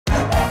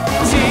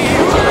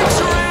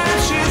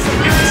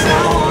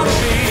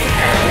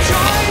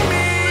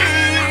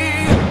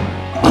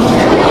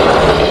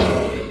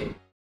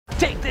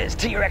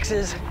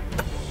T-Rexes.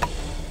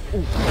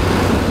 Ooh.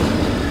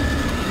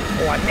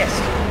 Oh, I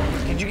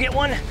missed. Did you get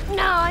one?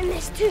 No, I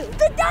missed too.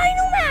 The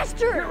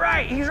Dinomaster! You're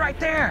right, he's right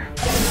there.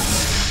 No.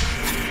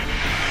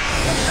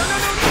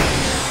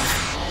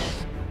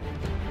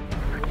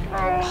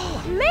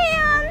 Oh,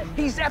 man!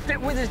 He zapped it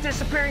with his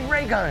disappearing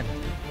ray gun.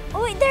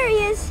 Oh, wait, there he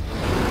is.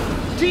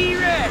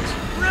 T-Rex,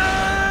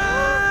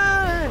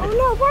 run! Oh,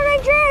 no, Park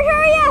Ranger,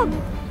 hurry up!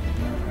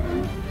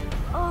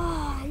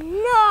 Oh,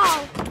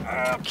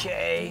 no!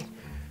 Okay,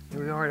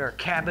 here we are at our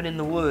cabin in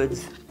the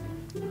woods.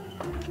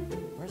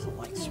 Where's the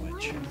light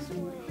switch?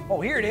 Oh,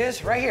 here it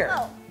is, right here.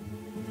 Oh.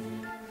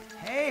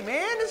 Hey,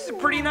 man, this is a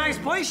pretty nice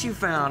place you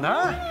found,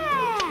 huh?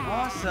 Yeah.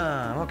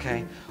 Awesome,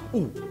 okay.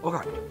 Ooh,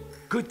 okay.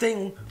 Good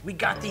thing we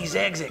got these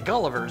eggs at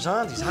Gulliver's,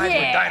 huh? These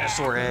hybrid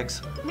dinosaur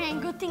eggs. Man,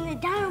 good thing the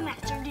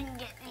Dinomaster didn't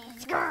get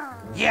these. Grr.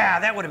 Yeah,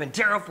 that would have been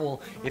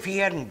terrible if he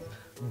hadn't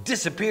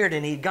disappeared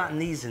and he'd gotten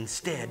these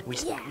instead. We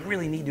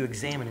really need to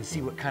examine and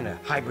see what kind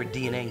of hybrid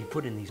DNA he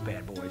put in these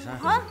bad boys, huh?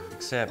 Huh?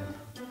 Except,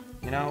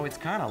 you know, it's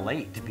kind of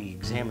late to be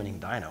examining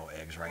dino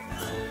eggs right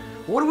now.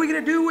 What are we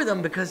gonna do with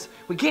them? Because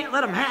we can't let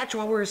them hatch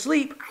while we're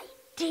asleep.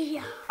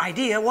 Idea.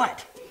 Idea,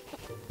 what?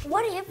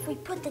 What if we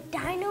put the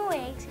dino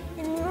eggs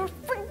in the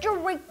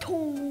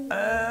refrigerator?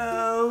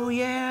 Oh,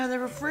 yeah, the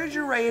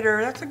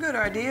refrigerator. That's a good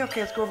idea.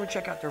 Okay, let's go over and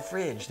check out their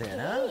fridge then,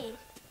 huh?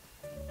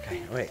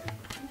 Okay, wait.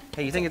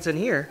 Hey, you think it's in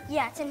here?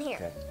 Yeah, it's in here.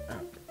 Okay.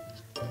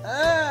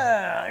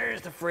 Ah,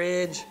 there's the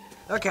fridge.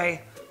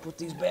 Okay, put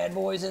these bad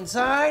boys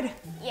inside.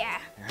 Yeah.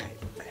 All right,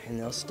 and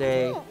they'll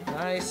stay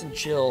nice and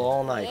chill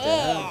all night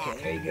then. Huh?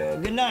 Okay, there you go.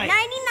 Good night.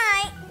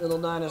 Nighty-night. Little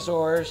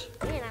dinosaurs.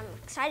 Man, I'm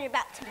excited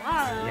about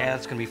tomorrow. Yeah,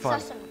 it's gonna be fun.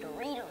 Saw some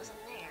Doritos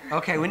in there.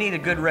 Okay, we need a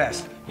good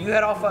rest. You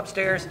head off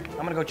upstairs. I'm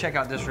gonna go check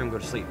out this room, go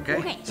to sleep, okay?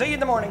 Okay. See you in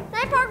the morning.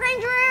 Night, Park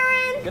Ranger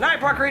Aaron. Good night,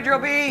 Park Ranger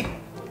OB.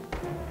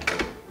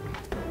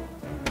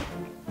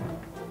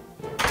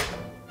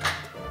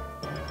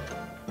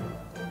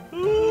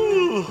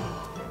 Ooh,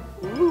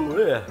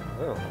 yeah.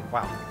 Oh,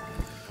 wow.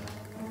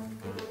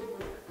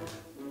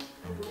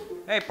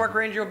 Hey, Park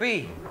Ranger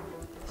OB.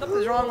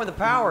 Something's wrong with the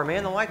power,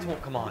 man. The lights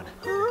won't come on.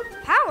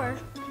 Power?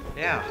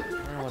 Yeah, I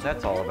don't know what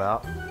that's all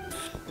about.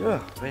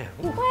 Ugh, man.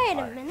 Ooh. Wait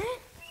a minute.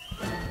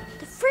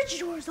 The fridge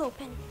door's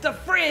open. The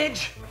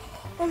fridge?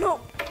 Oh, no.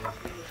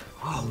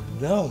 Oh,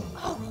 no.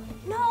 Oh,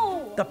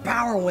 no. The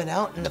power went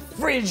out and the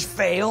fridge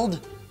failed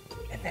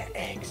and the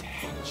eggs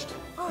hatched.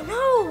 Oh,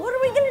 no. What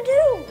are we going to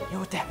do? You know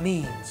what that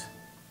means?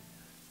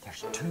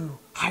 There's 2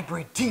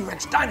 hybrid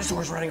T-Rex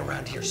dinosaurs running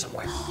around here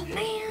somewhere. Oh,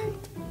 man.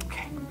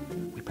 Okay,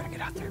 we better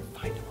get out there and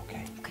find them,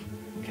 okay?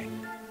 Okay.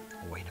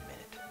 Wait a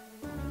minute.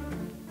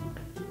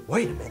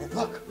 Wait a minute,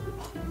 look.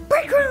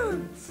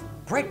 Breadcrumbs.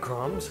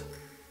 Breadcrumbs?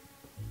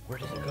 Where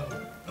did it go?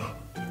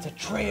 It's a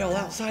trail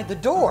outside the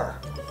door.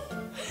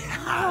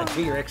 The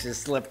T-Rexes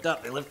slipped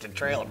up. They left a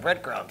trail of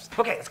breadcrumbs.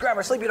 Okay, let's grab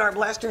our sleeping dart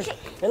blasters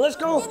and let's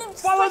go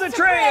follow the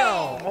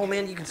trail. Oh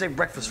man, you can save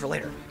breakfast for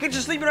later. Get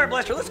your sleeping dart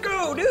blaster. Let's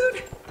go,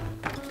 dude.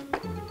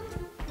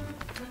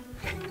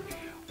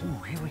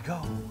 Ooh, here we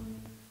go.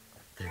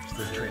 There's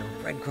the trail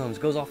of breadcrumbs.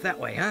 Goes off that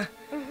way, huh?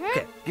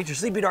 Okay, get your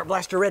sleeping dart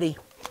blaster ready.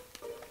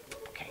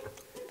 Okay,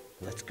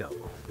 let's go.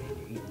 Oh man,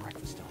 you're eating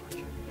breakfast, still, aren't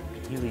you?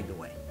 Okay, you lead the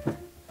way.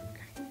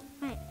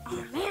 Wait,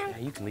 oh, man. Yeah,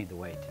 you can lead the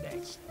way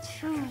today.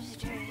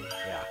 Tuesday.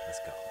 Yeah, let's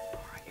go.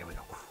 All right, here we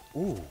go.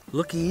 Ooh,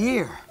 looky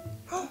here.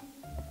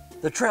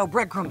 The trail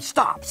breadcrumb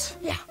stops.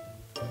 Yeah,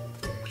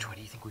 Which way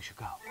do you think we should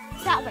go?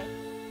 that way.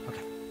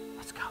 Okay,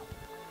 let's go.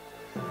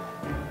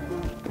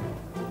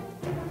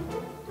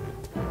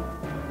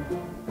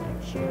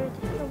 Sure,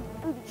 there's no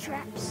booby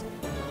traps.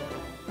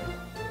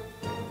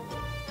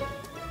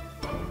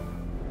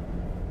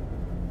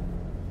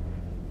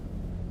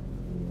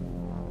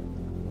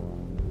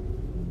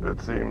 It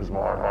seems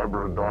my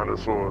hybrid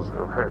dinosaurs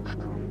have hatched.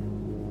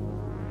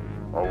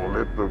 I will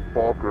let the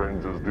park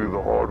rangers do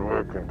the hard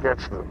work and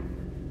catch them.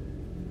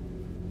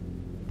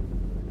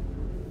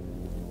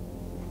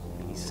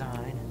 Any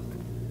sign?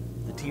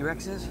 The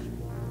T-Rexes?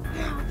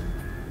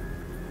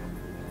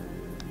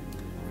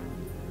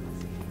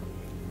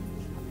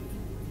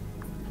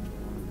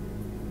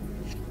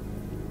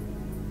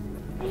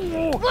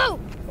 Whoa!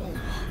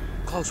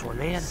 Close one,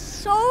 man.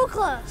 So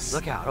close.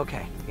 Look out,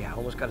 okay. Yeah,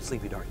 almost got a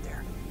sleepy dart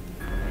there.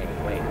 Hey,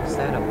 wait, what's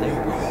that up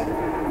there?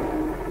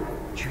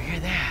 Did you hear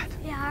that?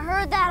 Yeah, I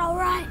heard that all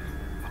right.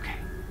 Okay.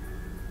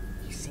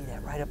 You see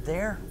that right up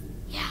there?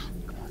 Yeah.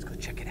 Come on, let's go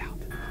check it out.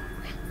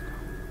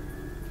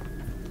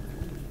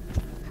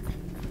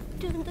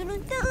 Dun, dun, dun,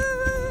 dun,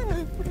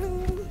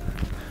 dun.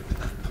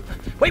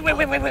 Wait.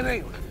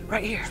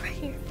 Right here. Right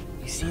here.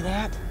 You see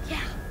that?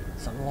 Yeah.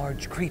 Some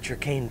large creature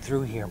came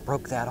through here and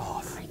broke that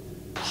off.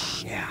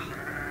 Yeah.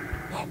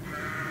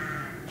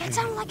 That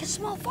sounded like a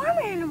small farm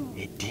animal.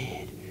 It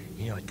did.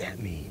 You know what that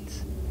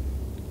means?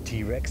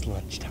 T-Rex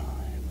lunchtime.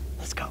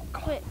 Let's go,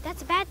 come on. Wait,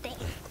 that's a bad thing.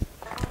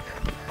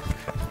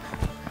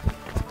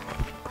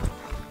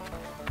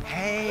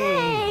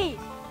 Hey!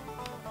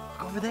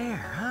 Look over there,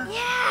 huh?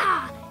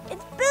 Yeah!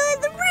 It's Billy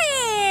the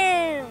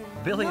Ram!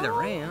 Billy the No?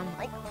 Ram?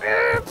 Like,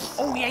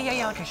 Oh,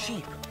 yeah, like a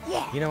sheep.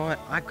 Yeah. You know what?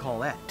 I call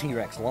that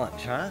T-Rex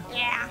lunch, huh?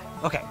 Yeah.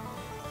 Okay,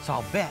 so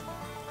I'll bet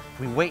if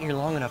we wait here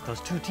long enough,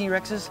 those two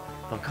T-Rexes,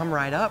 they'll come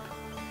right up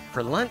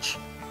for lunch,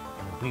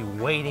 and we'll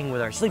be waiting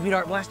with our sleepy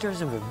dart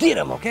blasters, and we'll get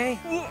them, okay?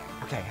 Yeah.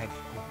 Okay,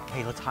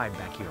 hey, let's hide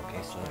back here,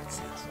 okay? So let's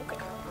see this. Okay.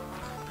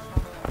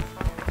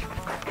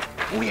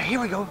 Oh yeah,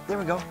 here we go. There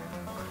we go. All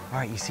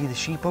right, you see the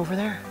sheep over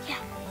there? Yeah.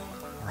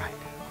 All right.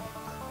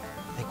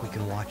 I think we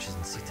can watch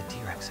and see if the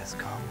T-Rex has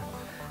come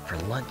for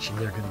lunch, and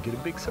they're gonna get a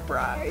big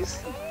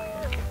surprise.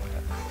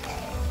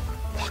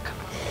 Look.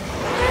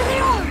 There they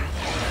are.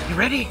 You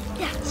ready?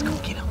 Yeah. Let's go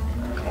get them.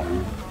 Come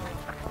on.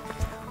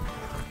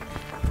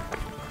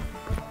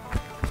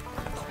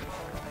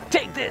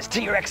 Take this,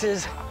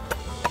 T-Rexes.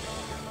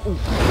 Ooh.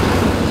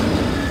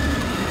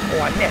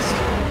 Oh, I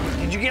missed.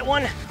 Did you get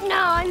one? No,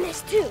 I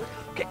missed two.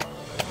 Okay.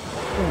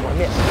 Ooh, I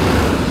missed.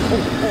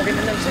 Oh, get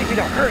another sleepy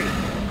dog. Hurry,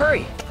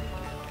 hurry.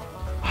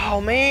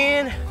 Oh,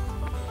 man.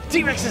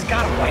 T-Rex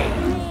got away.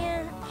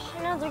 Man,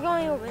 now they're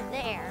going over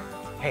there.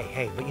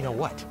 Hey, but you know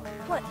what?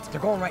 What? They're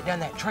going right down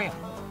that trail.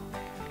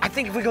 I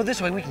think if we go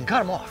this way, we can cut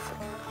them off.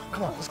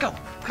 Come on, let's go.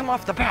 Come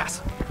off the pass.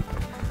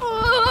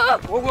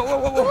 Whoa, whoa, whoa,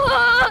 whoa, whoa.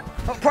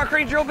 Oh, Park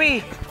Ranger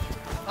OB.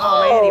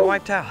 Oh, man, he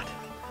wiped out.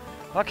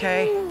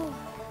 Okay.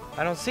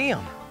 I don't see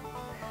him.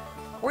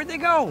 Where'd they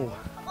go?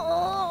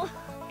 Oh.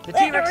 The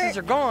T-Rexes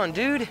are gone,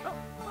 dude.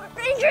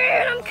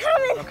 Ranger, I'm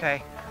coming.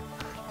 Okay.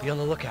 Be on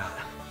the lookout.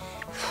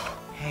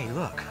 Hey,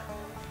 look.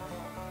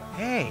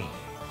 Hey.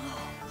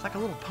 It's like a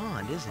little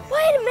pond, isn't it?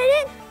 Wait a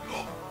minute.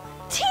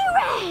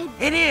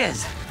 T-Rex. It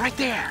is! Right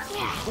there.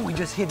 Yeah. Oh, we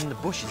just hid in the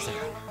bushes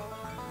there.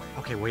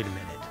 Okay, wait a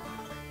minute.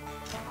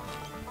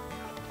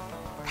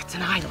 That's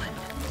an island.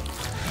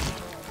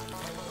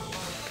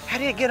 How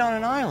did it get on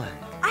an island?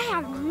 I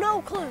have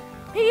no clue.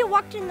 Maybe it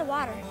walked in the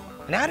water.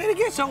 And how did it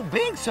get so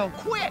big so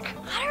quick?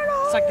 I don't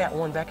know. It's like that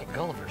one back at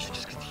Gulliver's. It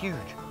just gets huge.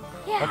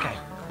 Yeah. Okay,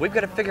 we've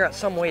got to figure out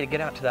some way to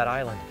get out to that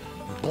island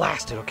and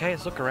blast it, okay?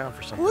 Let's look around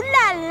for something. Ooh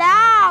la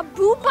la,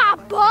 booba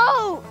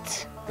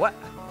boat. What?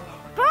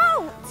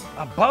 Boat.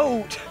 A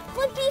boat?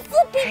 Flippy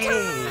Hey.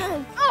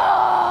 time.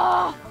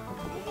 Oh.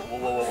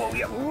 Whoa,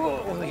 yeah,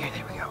 whoa, yeah,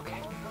 there we go,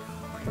 okay.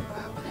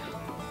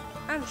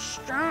 I'm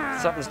strong.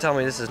 Something's telling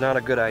me this is not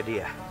a good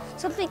idea.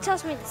 Something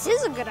tells me this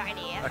is a good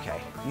idea.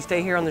 Okay, you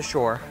stay here on the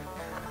shore,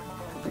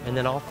 and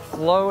then I'll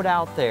float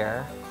out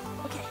there,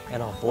 Okay.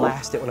 and I'll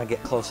blast it when I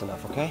get close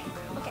enough, okay?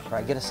 Okay. All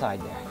right, get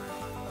aside there.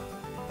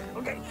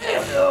 Okay,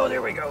 oh,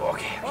 there we go,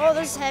 okay. Oh,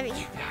 this is heavy.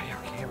 Yeah,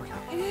 okay, here we go.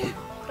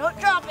 Don't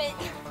drop it.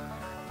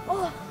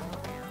 Oh,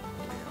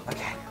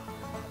 Okay.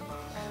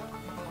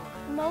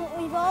 the moment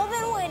we've all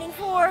been waiting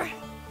for.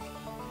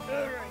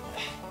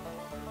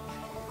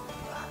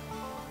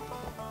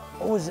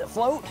 Oh, does it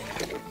float?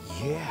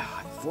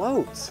 Yeah, it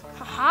floats.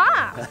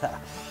 Haha.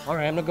 All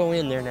right, I'm gonna go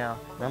in there now.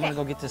 I'm Okay. gonna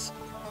go get this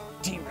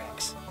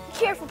T-Rex. Be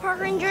careful, Park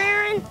Ranger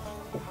Aaron.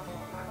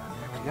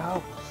 There we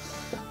go.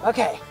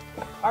 Okay,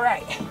 all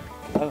right.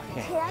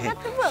 Okay. Here, I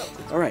got the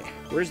rope. All right,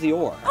 where's the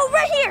oar? Oh,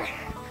 right here.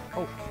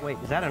 Oh, wait,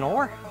 is that an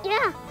oar?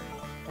 Yeah.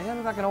 It doesn't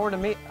look like an oar to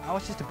me. Oh,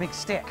 it's just a big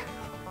stick.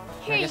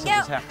 Here I you guess go. it'll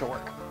just have to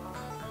work.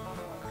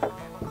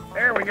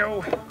 There we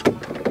go.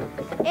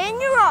 And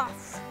you're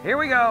off. Here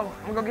we go.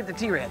 I'm gonna go get the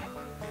T-Red.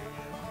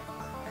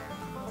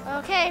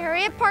 Okay,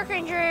 hurry up, Park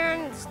Ranger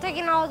Aaron. It's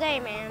taking all day,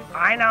 man.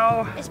 I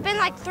know. It's been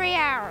like 3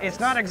 hours. It's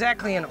not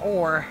exactly an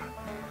oar.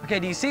 Okay,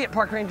 do you see it,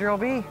 Park Ranger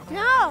LB?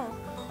 No.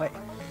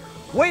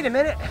 Wait a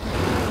minute.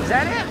 Is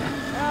that it?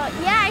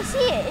 Yeah, I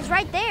see it. It's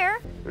right there.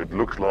 It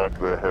looks like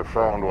they have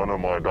found one of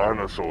my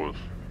dinosaurs.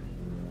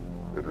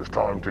 It is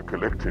time to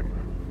collect him.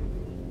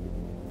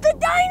 The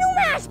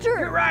Dinomaster.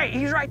 You're right.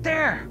 He's right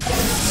there.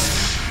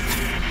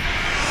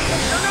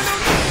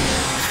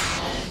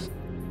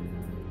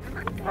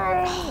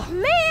 Oh,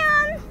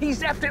 man. He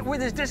zapped it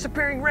with his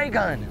disappearing ray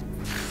gun.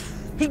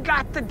 He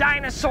got the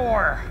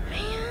dinosaur.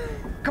 Man.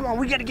 Come on,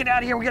 we gotta get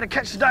out of here. We gotta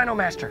catch the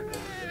Dinomaster.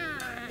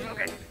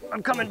 Okay,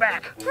 I'm coming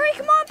back. Hurry,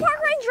 come on, Park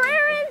Ranger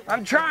Aaron.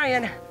 I'm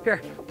trying.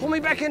 Here, pull me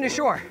back into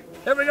shore.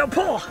 There we go,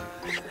 pull.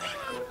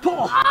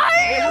 Pull.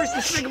 Hey, where's the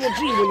Despicable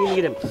G when you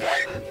need him?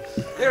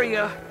 There you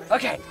go.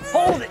 Okay,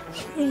 hold it.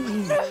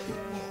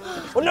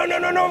 Oh, no,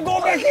 I'm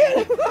going back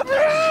in.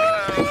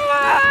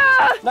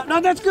 No,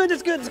 that's good.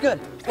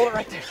 Hold it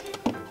right there.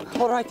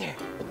 Hold it right there.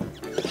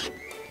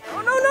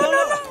 Oh, no.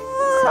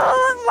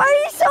 Why are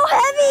you so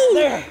heavy?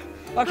 There.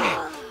 Okay,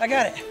 I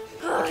got it.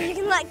 Oh, you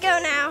can let go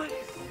now.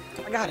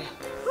 I got it.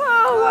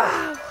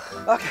 Oh,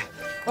 wow.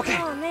 Okay.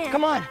 Oh, man.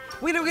 Come on.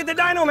 We don't get the Wait,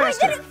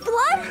 Dinomaster. did it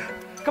flood?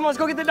 Come on, let's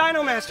go get the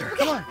Dinomaster.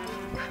 Come on.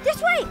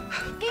 This way.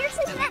 Get your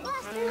sleeping bag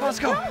blaster. Come on, let's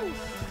go.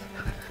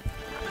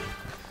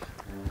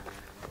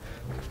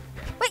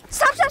 Wait,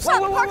 stop,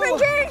 Whoa. Park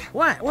Ranger.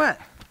 What?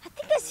 I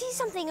think I see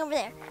something over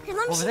there. Here,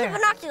 let me Over see there? the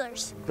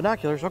binoculars.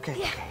 Binoculars, okay.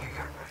 Yeah. Okay, here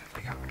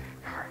you go.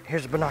 All right,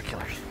 here's the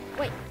binoculars.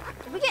 Wait,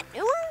 did we get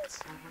new ones?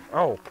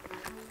 Oh,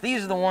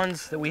 these are the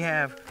ones that we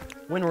have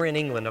when we're in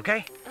England,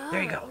 okay?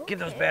 There you go. Give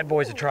those bad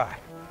boys a try.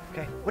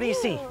 Okay, what do you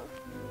see?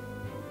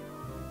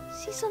 I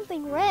see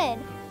something red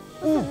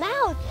with a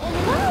mouth and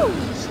a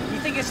nose. You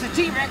think it's the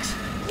T-Rex?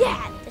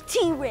 Yeah, the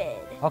T-Red.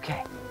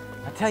 Okay,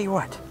 I'll tell you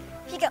what.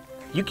 Here you go.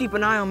 You keep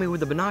an eye on me with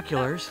the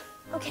binoculars.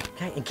 Okay.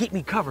 Okay, and keep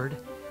me covered.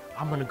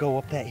 I'm gonna go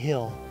up that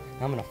hill.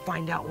 And I'm gonna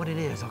find out what it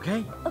is,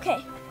 okay?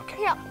 Okay. Okay.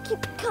 Here, I'll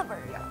keep it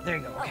covered. Yeah, there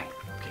you go, okay.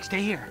 Okay,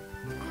 stay here.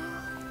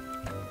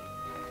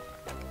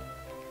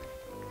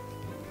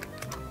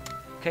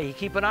 Okay, you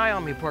keep an eye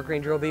on me, Park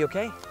Ranger OB,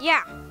 okay?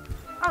 Yeah.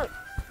 Oh,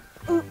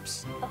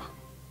 oops.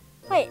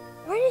 Wait,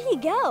 where did he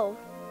go?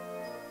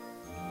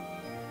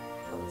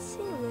 Let's see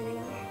where they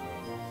are.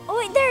 Oh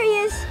wait, there he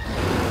is.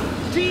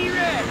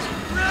 T-Rex,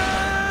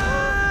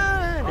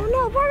 run! Oh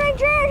no, Park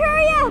Ranger,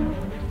 hurry up!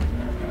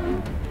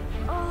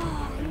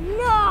 Oh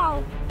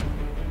no!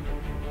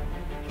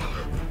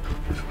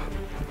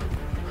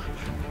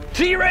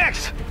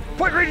 T-Rex!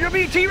 Park Ranger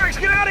OB, T-Rex,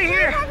 get out of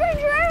here! Park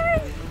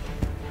Ranger!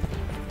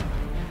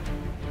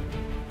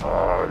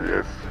 Ah,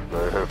 yes,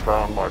 they have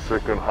found my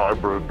second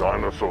hybrid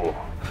dinosaur.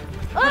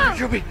 Park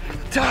Ranger OB,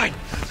 died!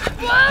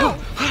 Whoa! Oh,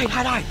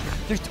 hide!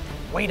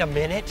 Wait a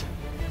minute.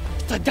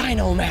 It's the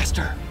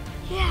Dinomaster.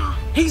 Yeah.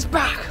 He's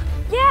back.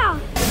 Yeah.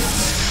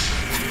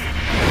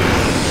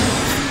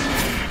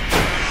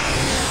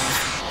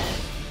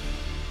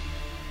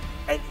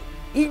 And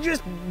he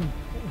just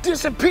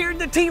disappeared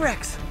the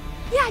T-Rex.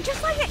 Yeah,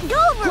 just like it. Go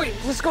over. Quick,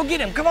 let's go get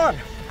him. Come on.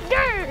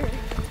 Grr.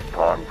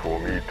 Time for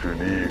me to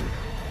leave.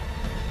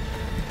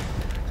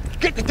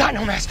 Get the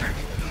Dinomaster.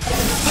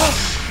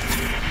 Oh.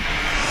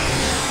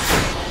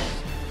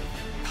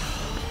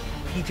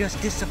 He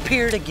just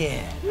disappeared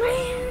again.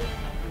 Man.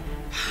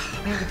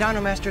 Man, the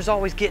Dinomaster's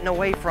always getting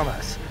away from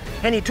us.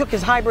 And he took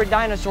his hybrid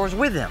dinosaurs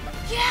with him.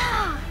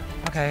 Yeah.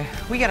 Okay,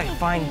 we gotta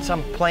find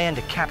some plan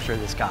to capture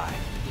this guy.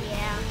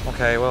 Yeah.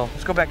 Okay, well,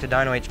 let's go back to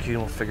Dino HQ and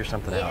we'll figure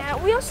something out.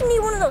 Yeah, we also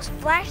need one of those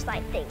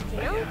flashlight things,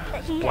 you know?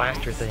 That he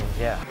Blaster has. things,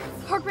 yeah.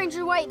 Park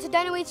Ranger White to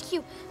Dino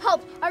HQ.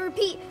 Help! I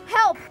repeat,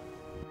 help!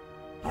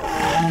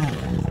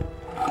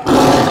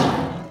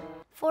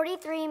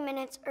 43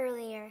 minutes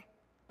earlier.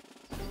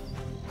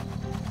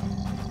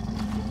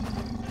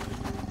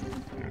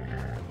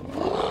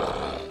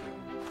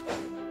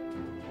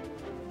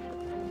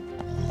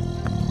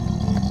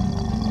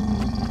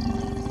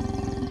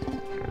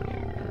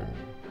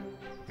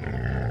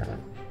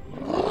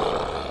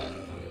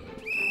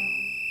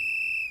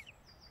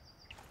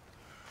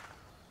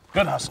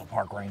 Good hustle,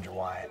 Park Ranger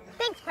Wyatt.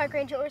 Thanks, Park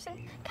Ranger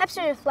Orson.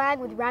 Capturing a flag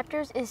with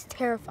raptors is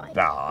terrifying.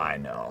 Oh, I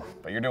know,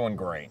 but you're doing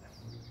great.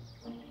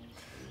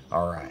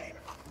 All right,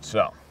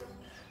 so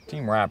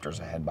Team Raptor's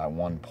ahead by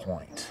 1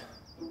 point,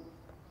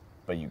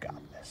 but you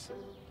got this.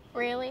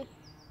 Really?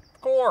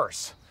 Of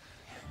course.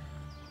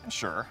 And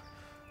sure,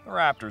 the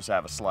Raptors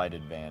have a slight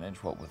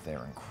advantage, what with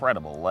their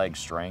incredible leg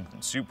strength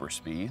and super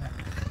speed.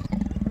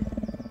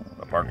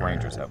 But Park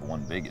Rangers have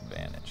one big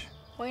advantage.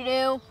 We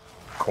do.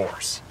 Of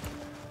course.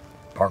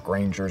 Park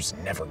Rangers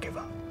never give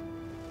up.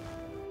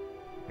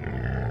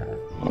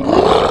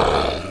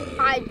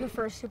 I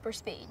prefer super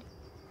speed.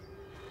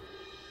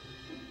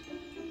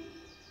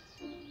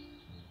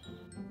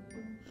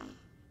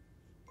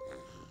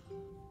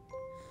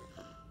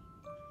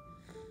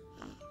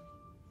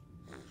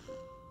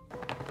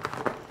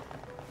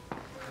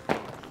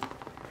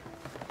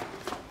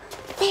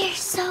 They're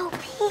so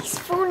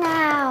peaceful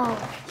now.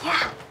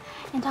 Yeah,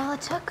 and all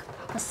it took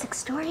was 6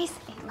 stories,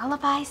 8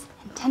 lullabies,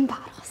 and 10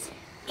 bottles.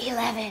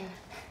 11.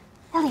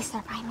 At least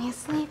they're finally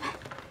asleep.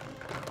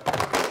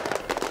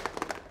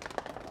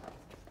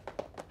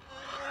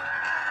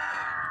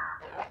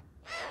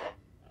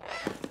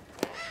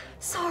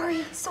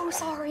 Sorry, so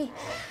sorry.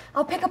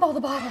 I'll pick up all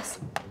the bottles.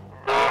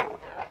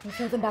 You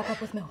fill them back up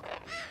with milk.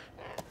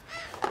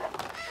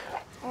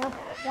 Well,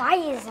 why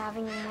is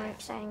having a more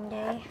exciting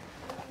day?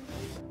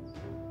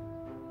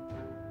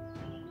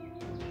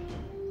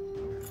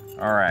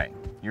 All right,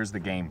 here's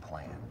the game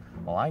plan.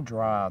 While I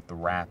draw out the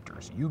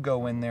Raptors, you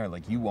go in there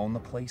like you own the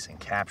place and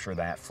capture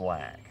that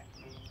flag.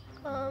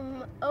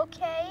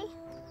 Okay.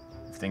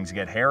 If things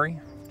get hairy,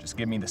 just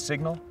give me the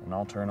signal and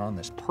I'll turn on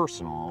this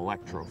personal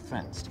electro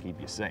fence to keep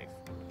you safe.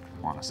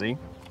 Wanna see?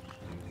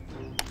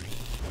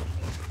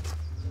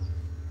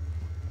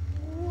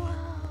 Whoa.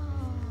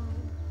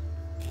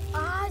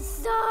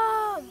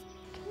 Awesome!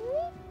 Can we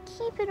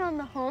keep it on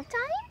the whole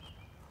time?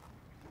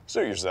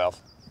 Suit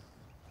yourself.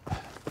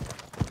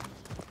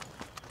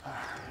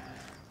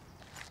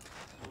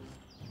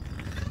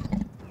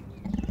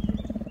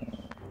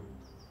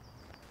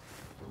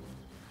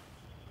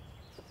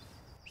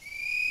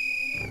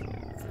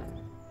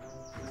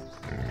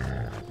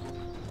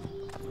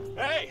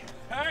 Hey,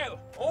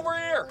 over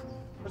here.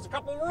 There's a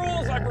couple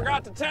rules I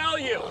forgot to tell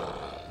you.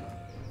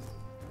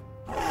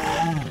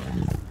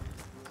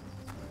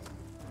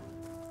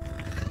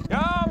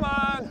 Come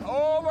on,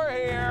 over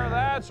here,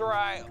 that's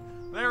right.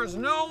 There's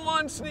no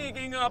one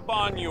sneaking up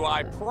on you,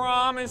 I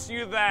promise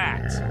you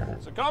that.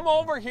 So come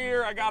over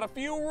here, I got a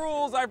few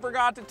rules I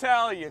forgot to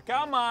tell you.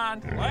 Come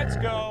on, let's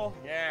go.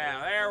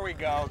 Yeah, there we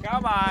go,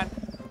 come on.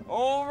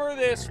 Over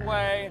this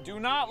way, do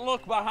not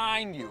look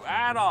behind you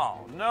at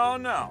all. No,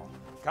 no.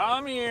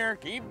 Come here,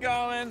 keep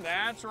going.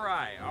 That's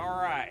right,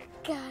 all right.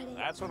 Got it.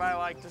 That's what I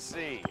like to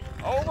see.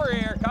 Over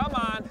here, come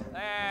on.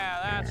 Yeah,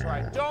 that's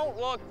right. Don't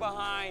look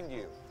behind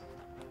you.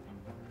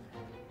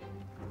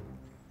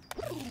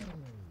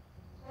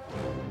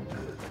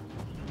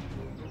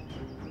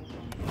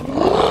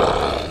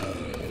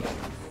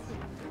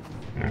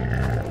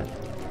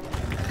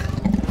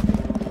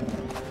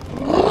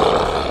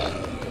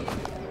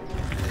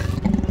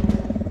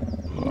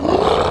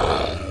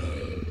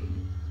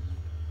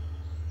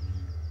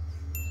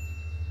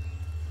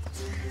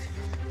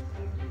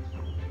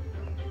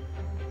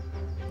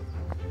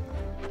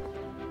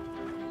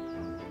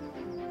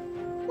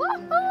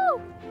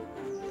 Woohoo!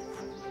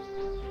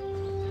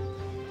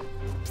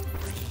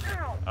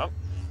 Oh,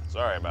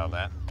 sorry about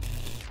that.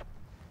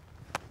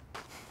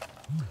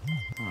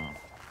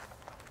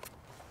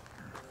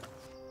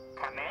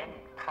 Come in,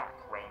 park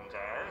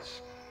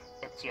rangers.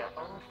 It's your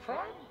old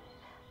friend.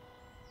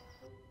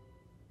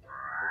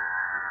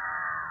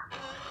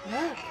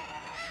 Look,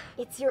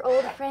 it's your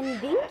old friend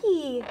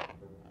Binky.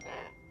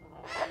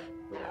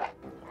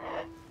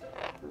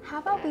 How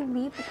about we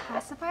leave the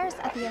pacifiers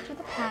at the edge of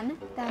the pen,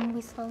 then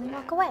we slowly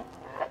walk away?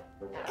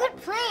 Good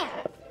plan.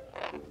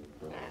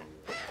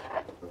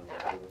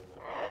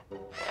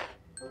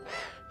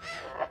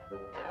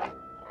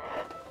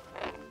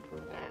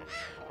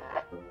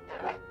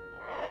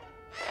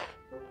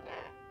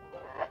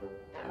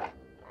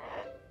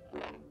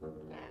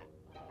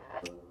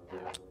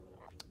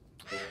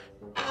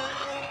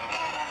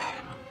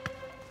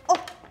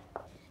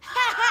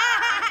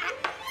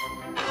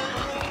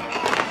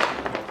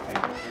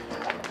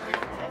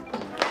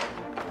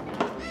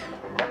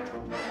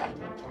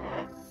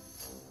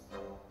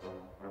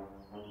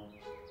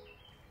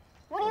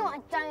 What do you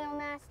want,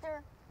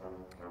 Dinomaster?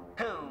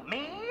 Who,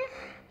 me?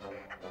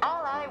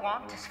 All I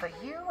want is for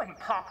you and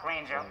Park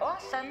Ranger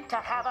Orson to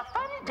have a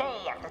fun day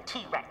at the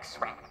T-Rex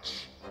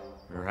Ranch.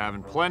 We were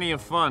having plenty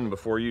of fun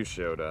before you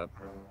showed up.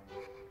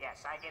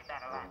 Yes, I get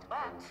that a lot,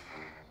 but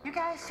you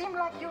guys seem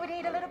like you would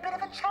need a little bit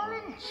of a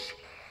challenge.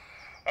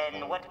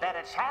 And what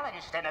better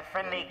challenge than a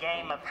friendly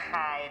game of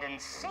hide and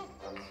seek?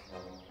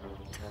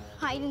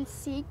 Hide and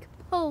seek?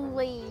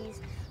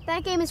 Please.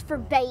 That game is for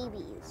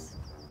babies.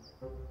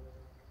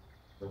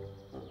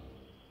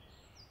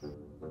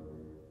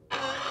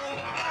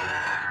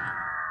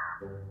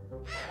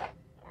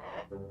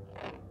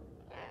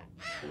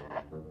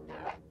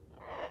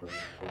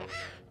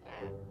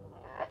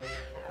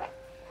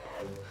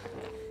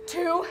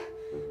 Too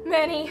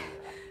many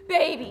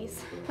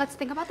babies. Let's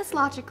think about this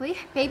logically.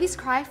 Babies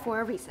cry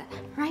for a reason,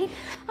 right?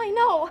 I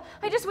know.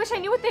 I just wish I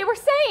knew what they were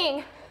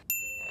saying.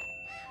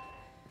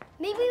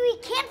 Maybe we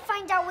can't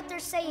find out what they're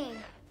saying.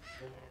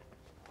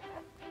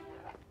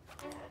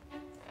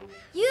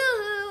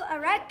 Yoo-hoo,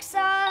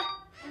 Alexa.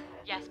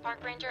 Yes,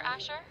 Park Ranger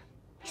Asher?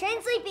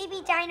 Translate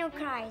baby dino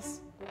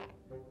cries.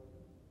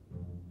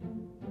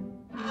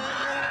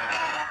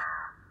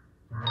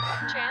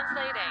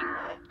 Translating.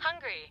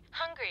 Hungry,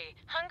 hungry,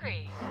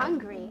 hungry.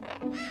 Hungry?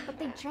 But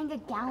they drank a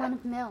gallon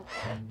of milk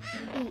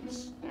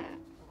each.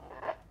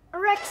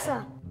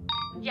 Alexa,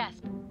 Yes,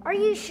 are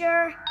you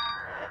sure?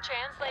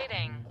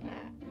 translating.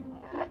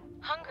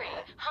 Hungry,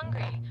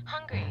 hungry,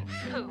 hungry.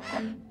 Who?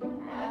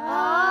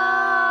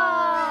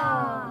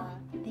 Ah.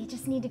 They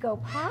just need to go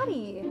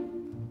potty.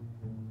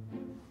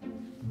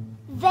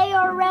 They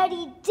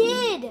already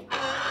did.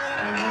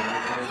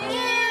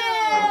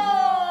 Yeah.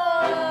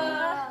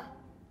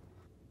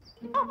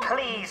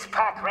 Please,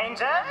 Park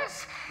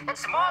Rangers.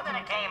 It's more than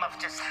a game of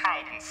just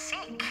hide and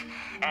seek.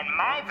 In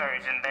my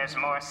version, there's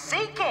more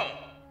seeking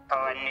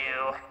for a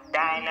new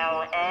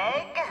dino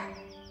egg.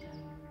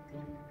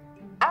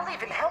 I'll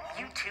even help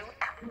you two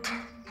out.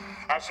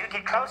 As you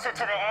get closer to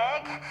the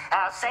egg,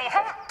 I'll say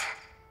hot.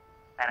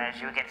 And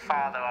as you get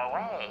farther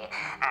away,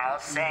 I'll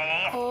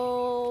say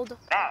Cold.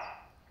 Now,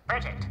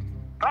 Bridget,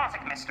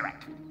 classic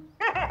misdirect.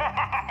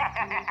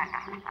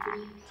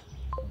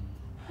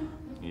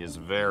 He is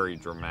very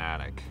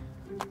dramatic.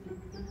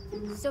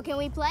 So can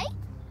we play?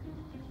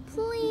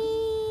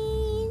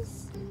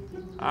 Please?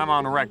 I'm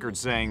on record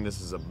saying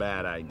this is a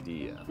bad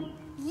idea.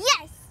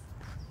 Yes!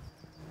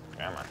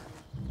 Come on.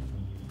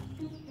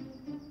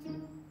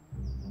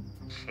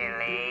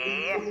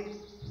 Chili.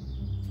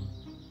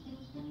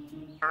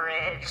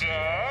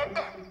 Rigid.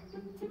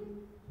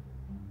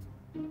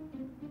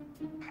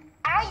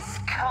 Ice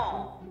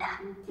cold.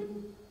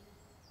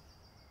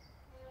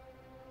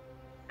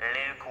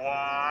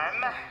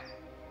 Lukewarm.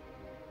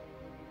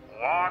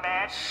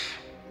 Warmish.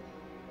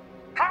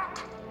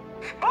 Hot.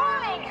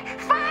 Boiling.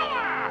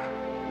 Fire!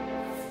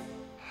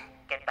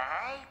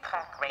 Goodbye,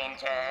 Park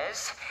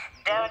Rangers.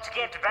 Don't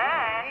get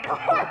burned.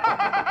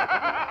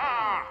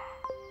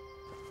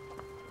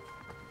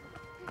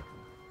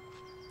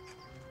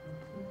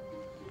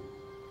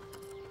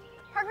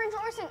 Park Ranger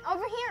Orson,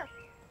 over here.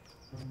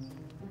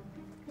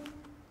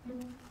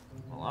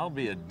 Well, I'll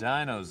be a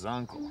dino's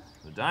uncle.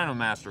 The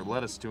Dinomaster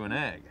led us to an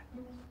egg.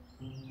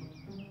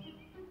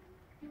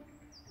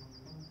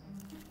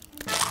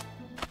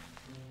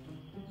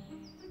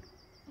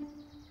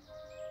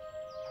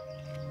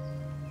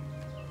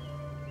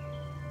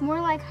 More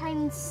like hide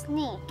and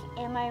sneak,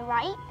 am I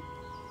right?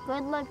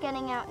 Good luck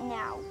getting out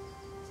now.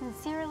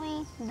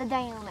 Sincerely, the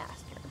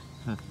Dinomaster.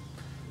 At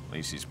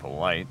least he's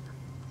polite.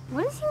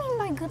 What does he mean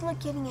by good luck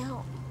getting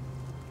out?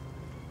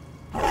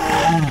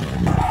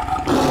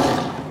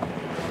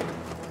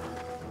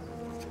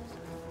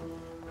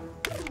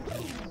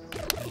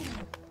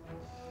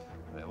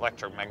 The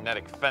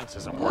electromagnetic fence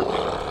isn't working.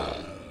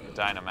 The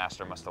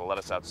Dinomaster must have let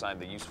us outside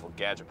the useful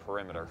gadget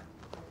perimeter.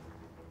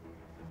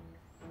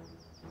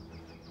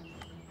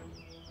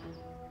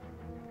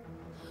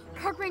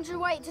 Park Ranger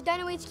White to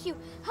Dino HQ.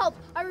 Help!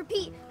 I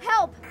repeat,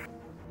 help!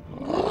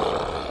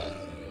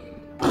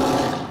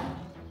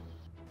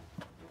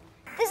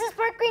 This is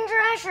Park Ranger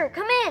Asher.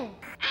 Come in.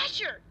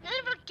 Asher, none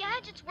of our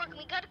gadgets work and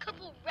we got a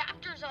couple of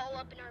raptors all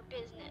up in our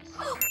business.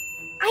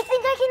 I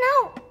think I can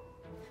help.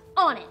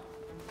 On it.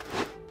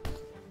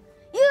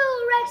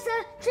 You,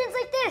 Rexa,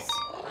 translate this.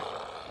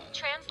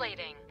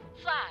 Translating.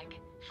 Flag,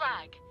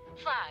 flag,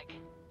 flag.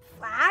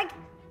 Flag?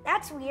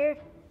 That's weird.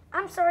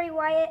 I'm sorry,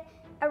 Wyatt.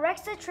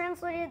 Alexa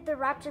translated the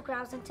raptor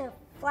growls into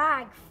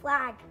flag,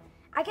 flag.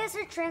 I guess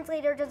her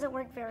translator doesn't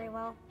work very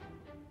well.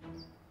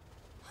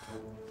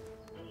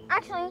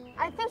 Actually,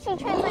 I think she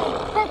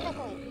translated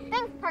perfectly.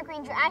 Thanks, Park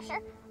Ranger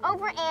Asher.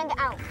 Over and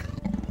out.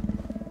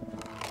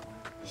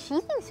 She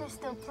thinks we're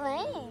still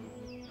playing.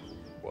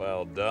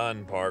 Well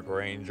done, Park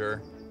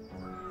Ranger.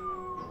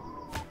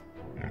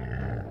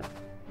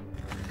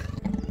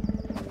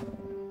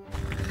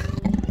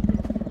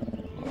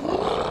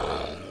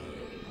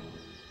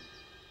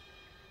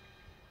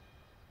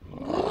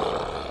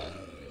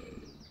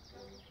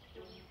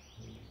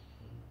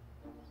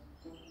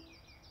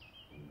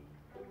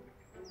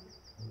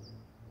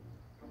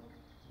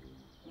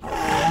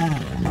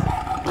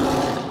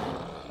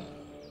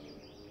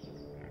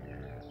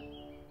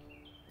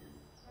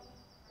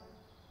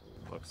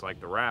 Looks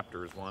like the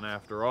Raptors won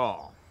after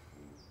all.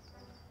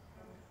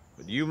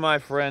 But you, my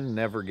friend,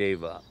 never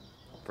gave up.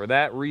 For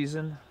that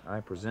reason, I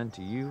present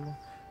to you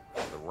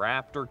the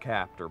Raptor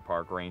Captor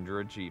Park Ranger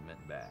Achievement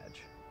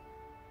Badge.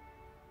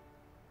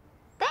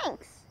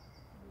 Thanks.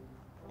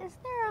 Is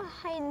there a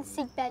hide and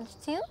seek badge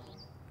too?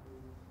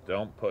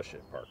 Don't push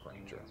it, Park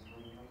Ranger.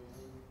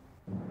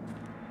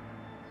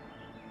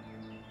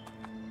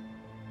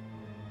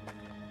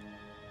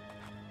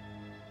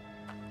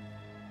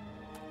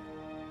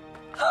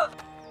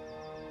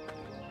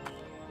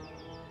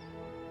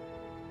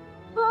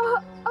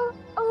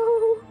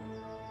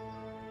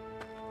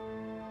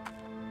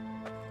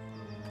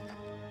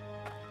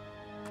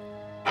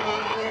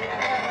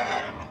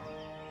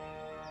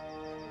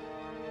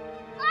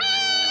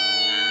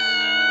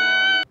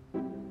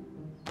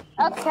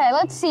 Okay,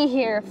 let's see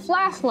here.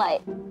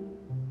 Flashlight.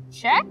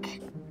 Check.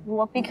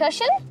 Whoopee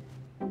cushion.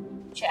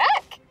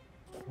 Check.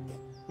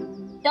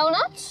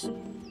 Donuts.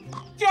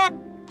 Check.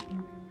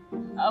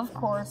 Of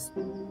course.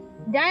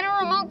 Dino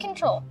remote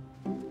control.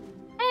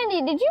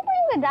 Andy, did you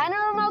bring the Dino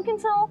remote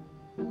control?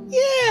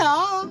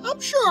 Yeah, I'm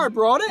sure I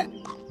brought it.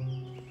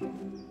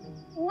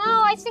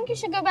 No, I think you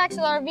should go back to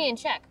the RV and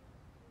check.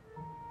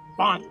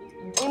 Fine.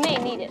 We may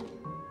need it.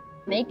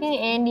 Making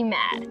Andy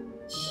mad.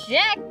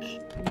 Check.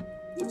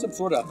 Need some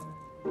sort of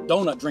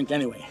donut drink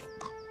anyway.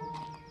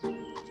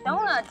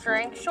 Donut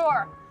drink,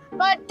 sure.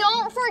 But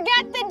don't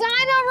forget the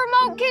Dino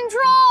remote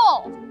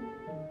control.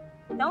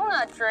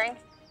 Donut drink.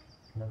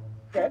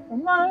 Get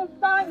my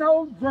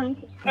Dino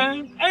drink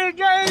and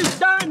AJ's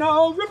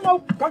Dino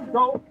remote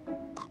control.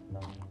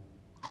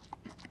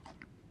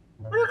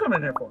 What are you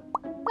coming here for?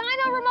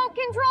 Dino remote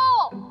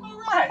control.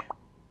 All right.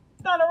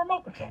 Dino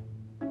remote control.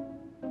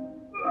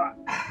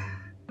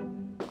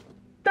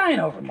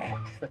 Dino remote.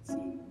 Let's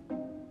see.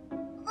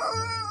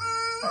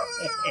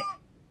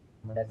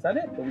 That's not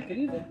it, but we could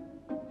use it.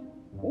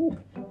 Ooh.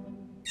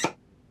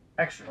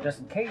 Extra, just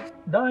in case.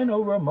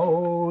 Dino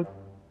remote.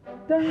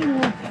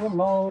 Dino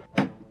remote.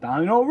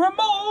 Dino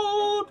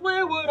remote,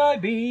 where would I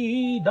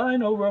be?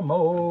 Dino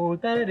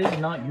remote, that is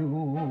not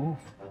you.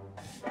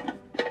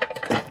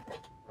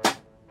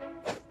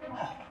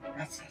 Oh,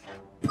 that's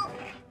it.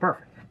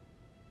 Perfect.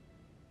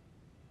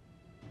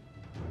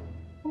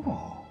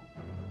 Oh,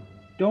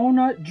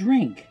 donut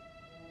drink.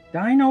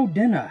 Dino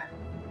dinner.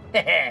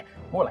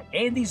 More like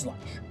Andy's lunch.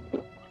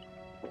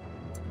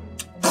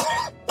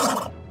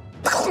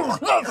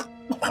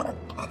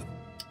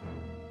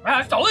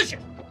 That's delicious.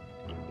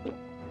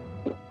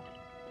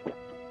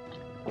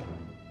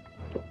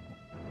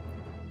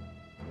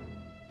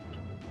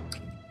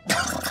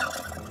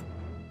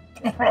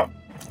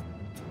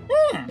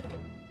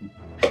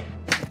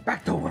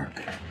 Back to work.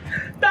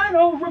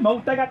 Dino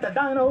remote, I got the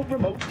Dino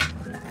remote.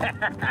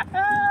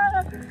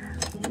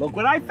 Look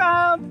what I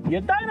found,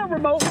 your Dino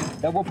remote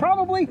that we're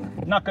probably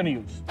not gonna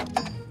use.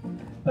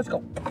 Let's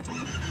go.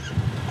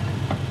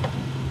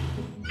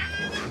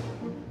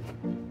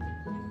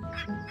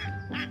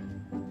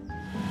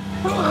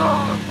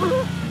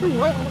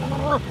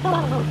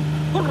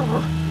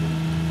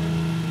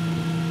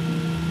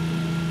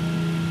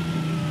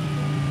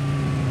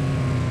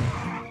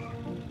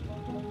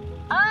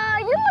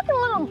 You're looking a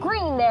little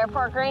green there,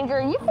 Park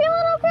Ranger. You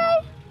feeling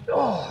okay?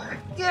 Oh,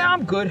 yeah,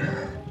 I'm good.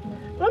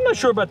 I'm not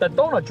sure about that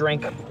donut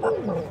drink.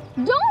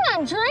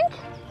 Donut drink?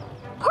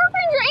 Park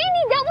Ranger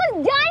Andy, that was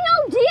Dino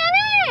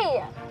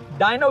DNA!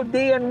 Dino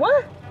DNA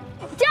what?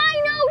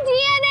 Dino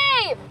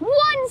DNA!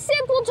 One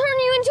sip will turn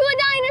you into a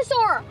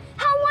dinosaur!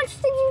 How much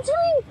did you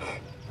drink?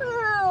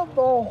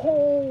 The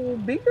whole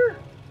beaker?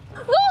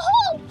 The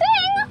whole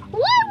thing?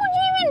 Why would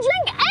you even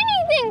drink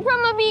anything from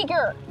a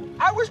beaker?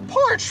 I was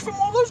parched from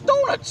all those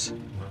donuts.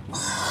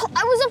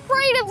 I was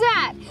afraid of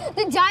that.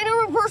 The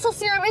Dino Reversal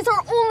Serum is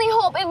our only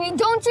hope. If you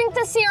don't drink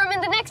the serum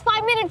in the next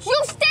 5 minutes,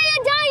 you'll stay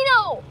a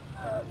dino!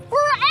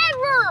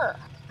 Forever!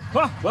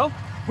 Well,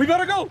 we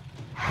better go.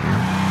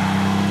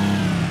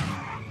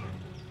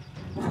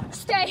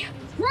 Stay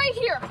right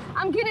here.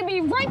 I'm gonna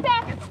be right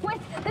back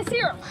with the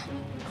serum.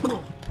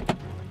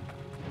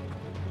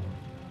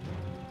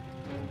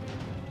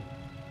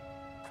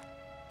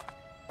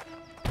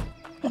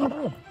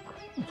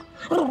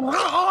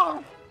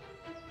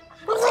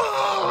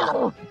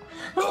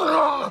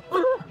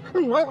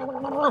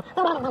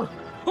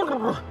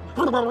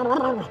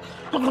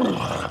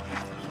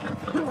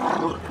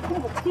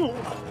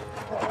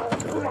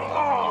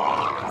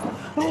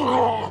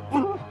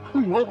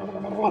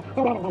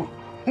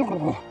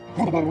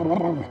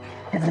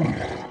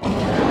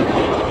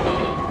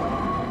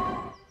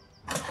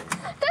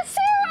 The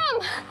serum!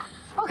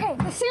 Okay,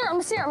 the serum.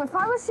 If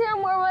I was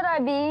serum, where would I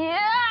be?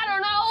 I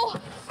don't know.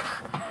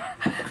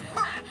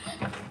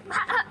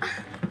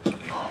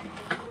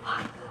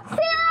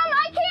 Serum,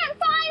 I can't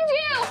find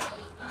you!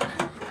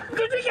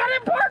 Did you get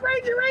it, Park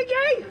Ranger AJ?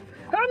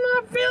 I'm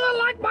not feeling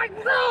like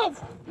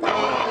myself. I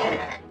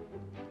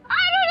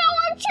don't know,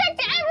 I've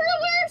checked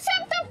everywhere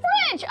except the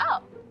fridge. Oh,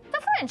 the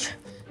fridge.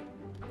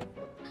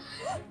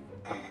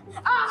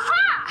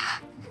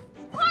 Aha!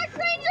 Park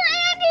Ranger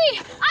Andy,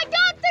 I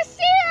got the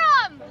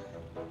serum!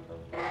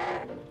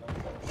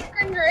 Park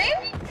Ranger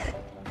Andy?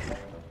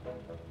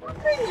 Park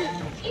Ranger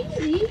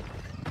Andy?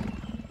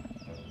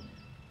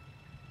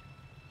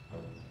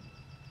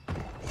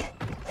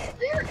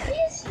 Where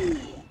is he?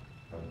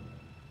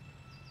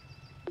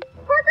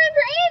 Park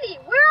Ranger Andy,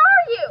 where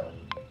are you?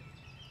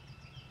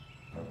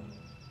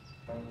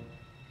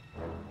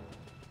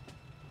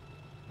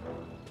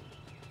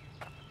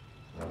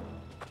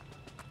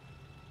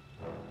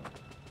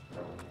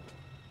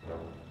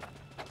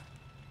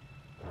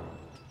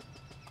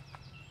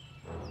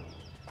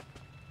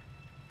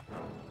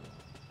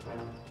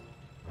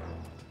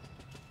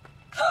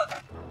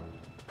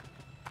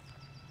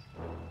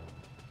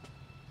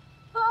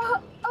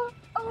 Oh.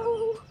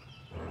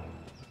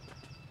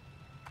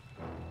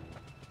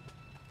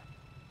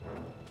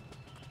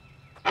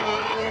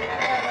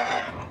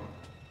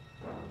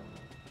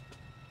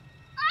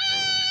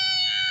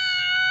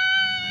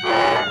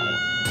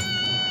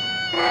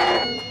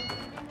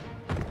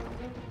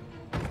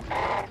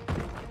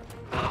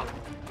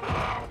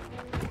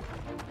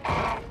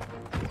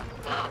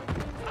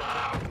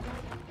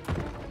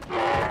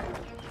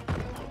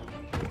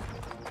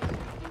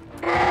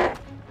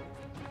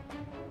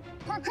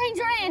 Park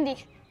Ranger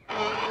Andy.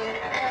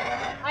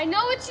 I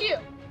know it's you.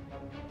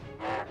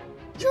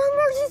 Your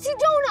emergency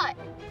donut.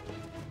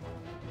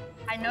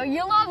 I know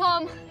you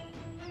love them.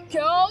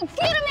 Go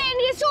get him,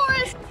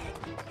 Andyosaurus!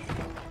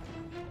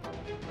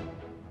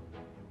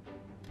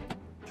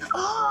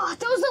 Oh,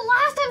 that was the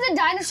last of the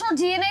Dinosaur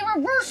DNA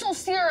Reversal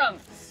Serum.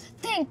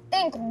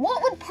 Think,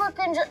 what would Park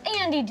Ranger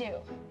Andy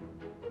do?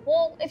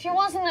 Well, if he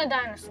wasn't a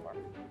dinosaur.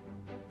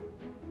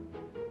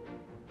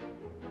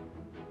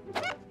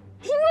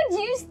 He would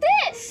use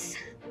this.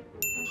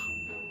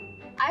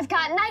 I've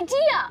got an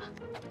idea.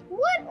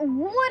 What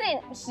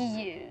wouldn't he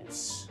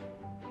use?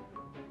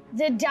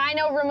 The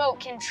Dino Remote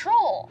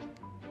Control.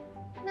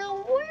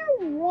 Now,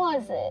 where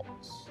was it?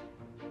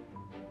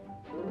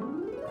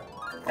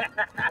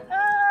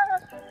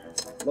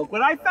 Look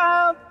what I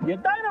found. Your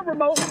Dino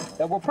remote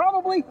that we're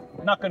probably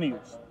not going to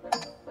use.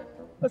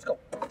 Let's go.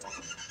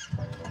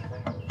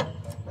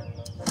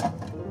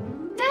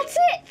 That's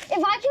it!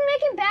 If I can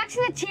make it back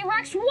to the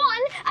T-Rex 1,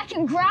 I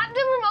can grab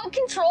the remote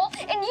control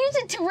and use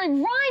it to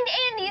rewind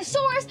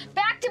Andyosaurus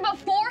back to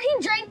before he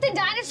drank the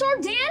dinosaur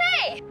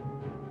DNA!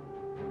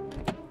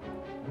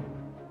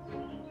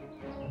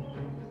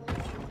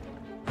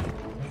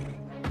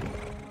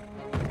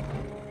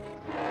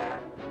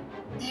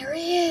 There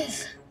he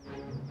is.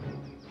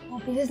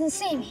 Hope he doesn't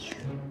see me.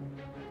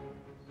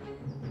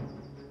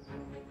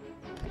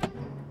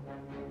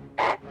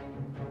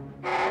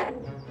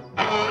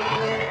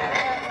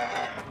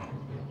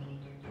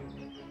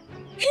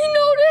 He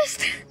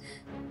noticed!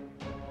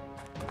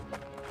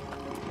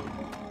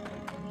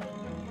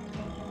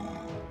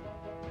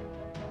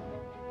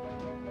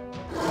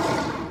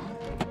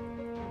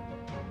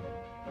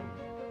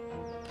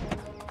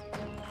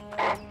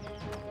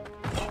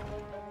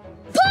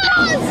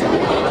 Pause!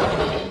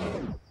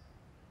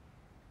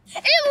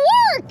 It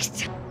worked!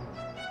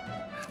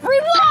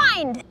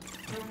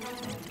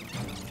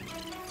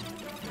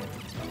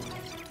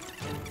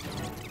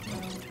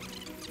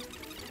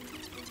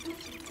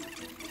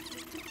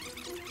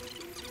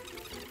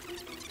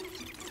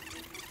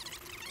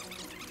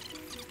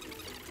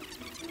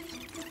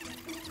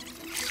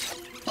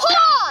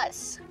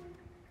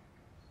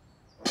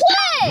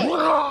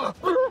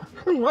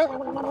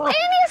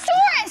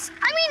 Andysaurus!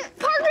 I mean,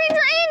 Park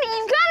Ranger Andy,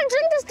 you've got to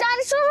drink this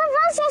dinosaur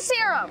reversal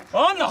serum.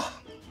 Oh, no.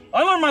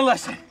 I learned my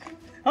lesson.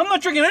 I'm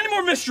not drinking any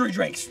more mystery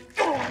drinks.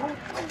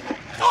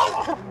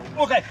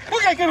 Okay,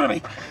 give it to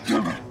me.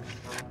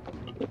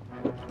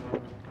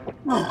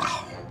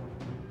 Wow.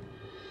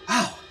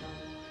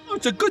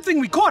 It's a good thing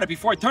we caught it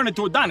before it turned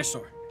into a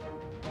dinosaur.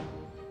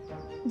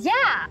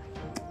 Yeah,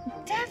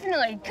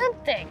 definitely.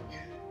 Good thing.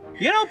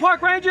 You know,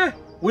 Park Ranger,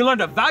 we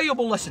learned a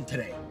valuable lesson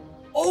today.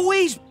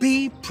 Always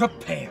be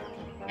prepared.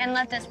 And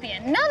let this be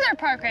another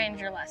Park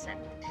Ranger lesson.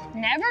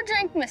 Never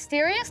drink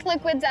mysterious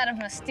liquids out of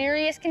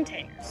mysterious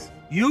containers.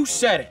 You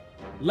said it.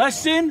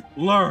 Lesson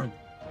learned.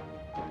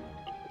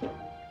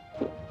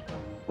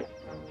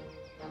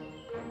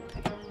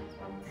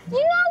 You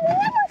know, we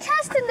never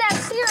tested that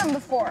serum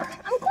before.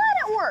 I'm glad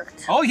it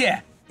worked. Oh,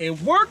 yeah. It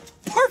worked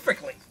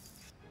perfectly.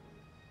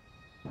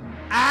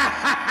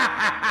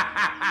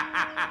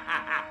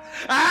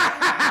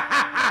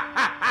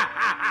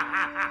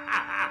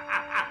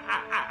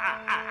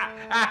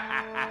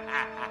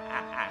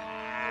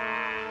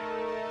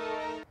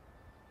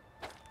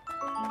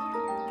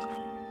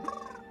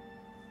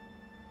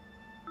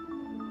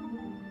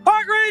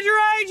 Park Ranger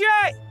AJ!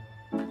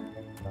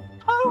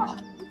 Oh,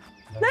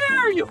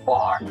 there you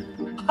are.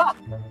 Ha,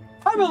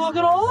 I've been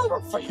looking all over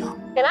for you.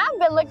 And I've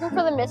been looking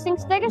for the missing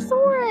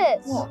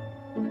Stegosaurus.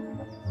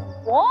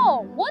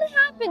 Whoa, what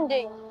happened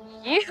to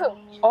you?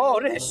 Oh,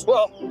 this.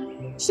 Well,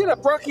 see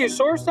that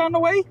Brachiosaurus down the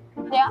way?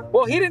 Yeah.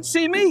 Well, he didn't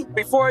see me.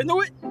 Before I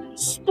knew it,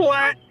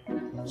 splat.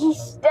 He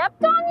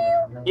stepped on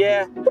you?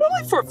 Yeah, but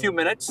only for a few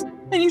minutes.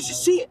 And you should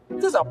see it.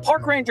 There's a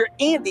Park Ranger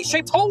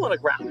Andy-shaped hole in the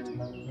ground.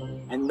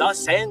 And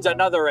thus ends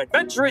another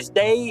adventurous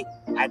day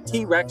at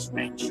T-Rex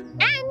Ranch. And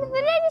the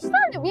day just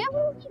started. We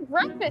haven't eaten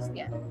breakfast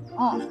yet.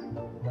 Oh,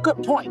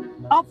 good point.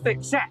 I'll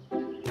fix that.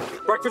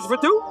 Breakfast for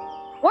two?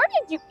 Where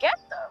did you get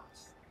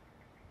those?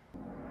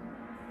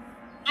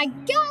 I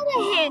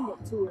gotta hand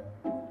it to you.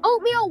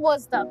 Oatmeal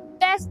was the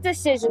best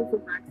decision for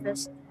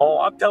breakfast. Oh,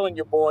 I'm telling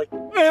you, boy.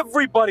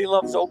 Everybody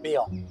loves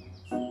oatmeal.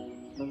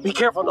 Be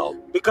careful, though,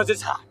 because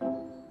it's hot.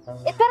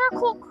 It better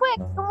cool quick.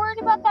 I'm worried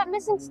about that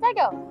missing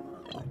stego.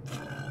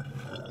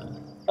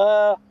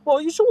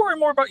 Well, you should worry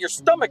more about your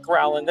stomach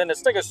growling than the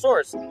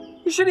Stegosaurus.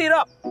 You should eat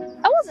up.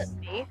 That wasn't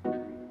me.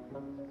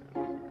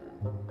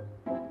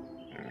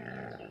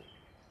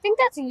 I think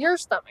that's your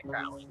stomach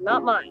growling,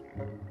 not mine.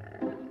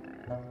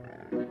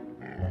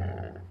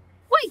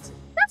 Wait,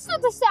 that's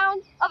not the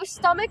sound of a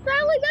stomach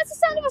growling. That's the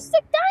sound of a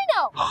sick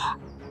dino.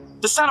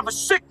 The sound of a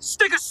sick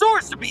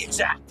Stegosaurus, to be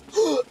exact.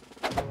 To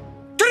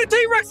the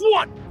T-Rex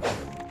 1!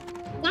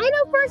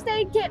 Dino first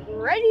aid kit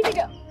ready to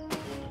go.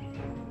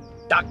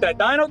 Dr.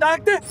 Dino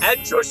Doctor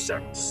at your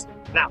service.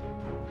 Now,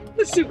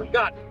 let's see what we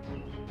got.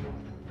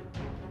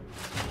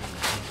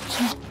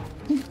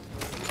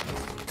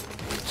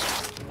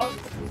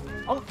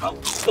 Oh,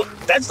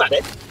 that's not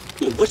it.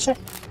 What's that?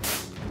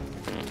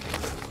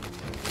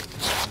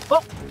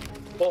 Oh.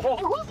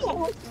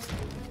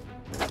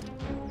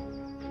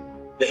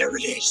 There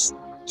it is.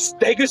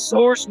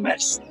 Stegosaurus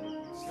medicine.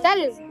 That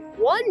is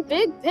one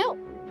big pill.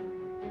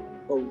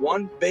 For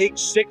one big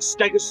sick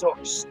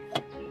Stegosaurus.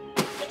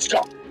 Let's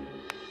go.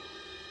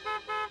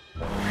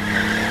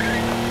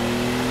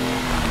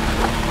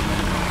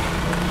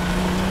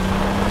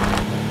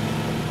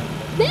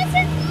 This is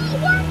not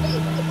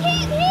working! I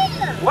can't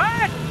hear!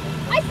 What?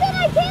 I said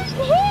I can't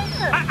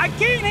hear! I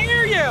can't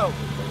hear you!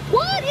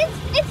 What?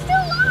 It's too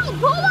loud!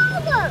 Pull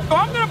over! Oh,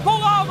 I'm gonna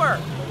pull over!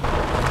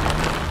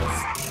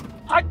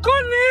 I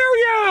couldn't hear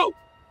you!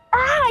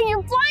 Ah,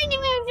 you're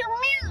blinding me with your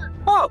mirror!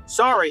 Oh,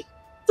 sorry.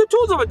 The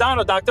tools of a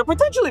Dino Doctor are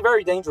potentially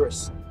very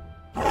dangerous.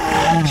 We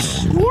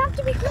have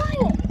to be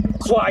quiet.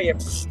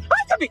 Quiet?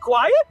 I could be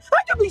quiet.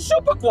 I could be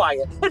super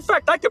quiet. In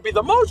fact, I could be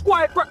the most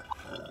quiet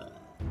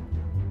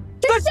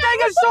The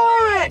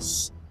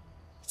Stegosaurus!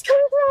 It's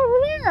coming from over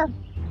there.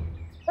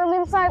 From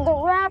inside the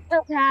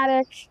raptor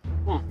paddock.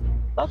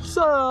 That's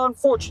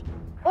unfortunate.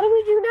 What do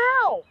we do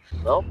now?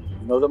 Well,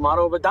 you know the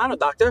motto of a Dino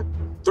Doctor.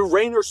 Through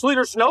rain or sleet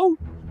or snow,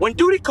 when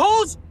duty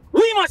calls,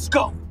 we must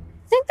go.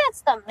 I think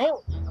that's the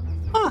middle.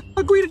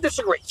 Agree to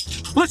disagree.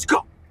 Let's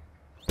go.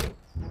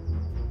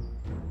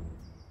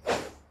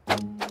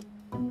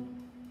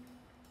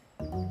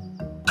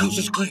 Coast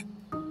is clear.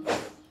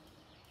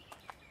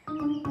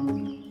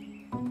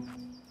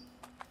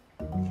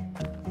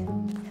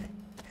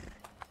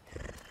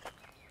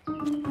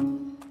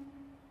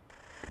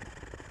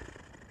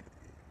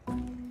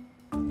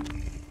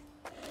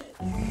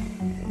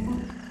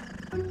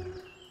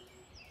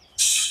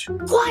 Shh,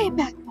 Quiet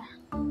back there.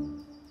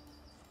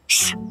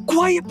 Shh,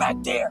 quiet back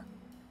there.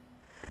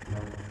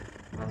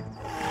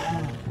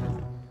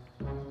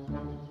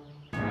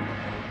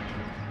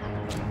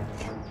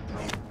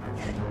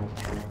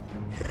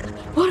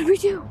 What do we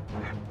do?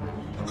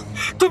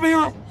 Come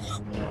here.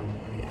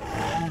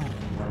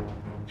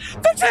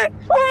 That's it.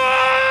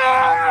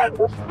 Run!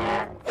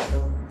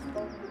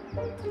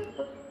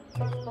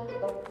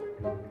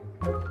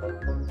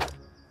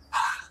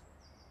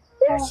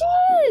 There she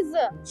is!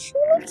 She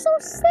looks so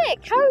sick.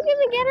 How are we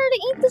gonna get her to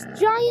eat this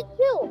giant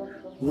pill?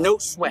 No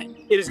sweat.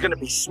 It is gonna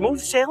be smooth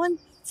sailing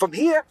from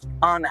here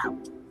on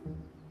out.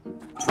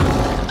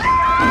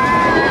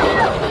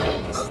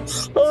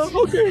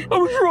 Okay, I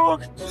was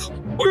wrong.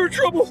 We're in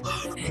trouble.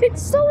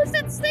 It's so is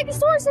that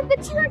Stegosaurus if the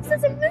T-Rex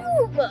doesn't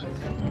move.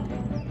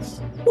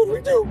 What do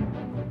we do?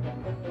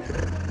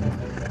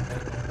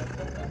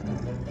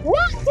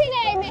 Not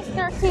today,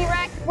 Mr.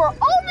 T-Rex. We're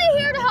only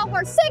here to help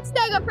our 6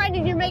 Stego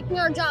predators, making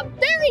our job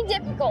very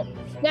difficult.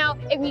 Now,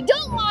 if you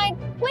don't mind,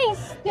 please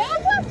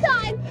stand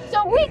outside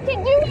so we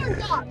can do our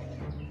job.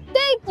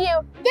 Thank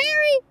you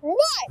very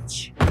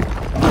much.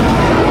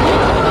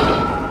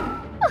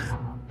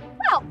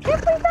 Wow,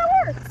 can't believe that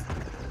works.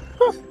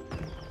 Huh.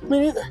 Me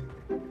neither.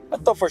 I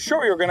thought for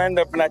sure you were gonna end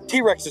up in that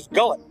T-Rex's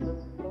gullet.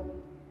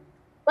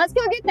 Let's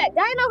go get that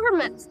dino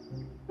hermit.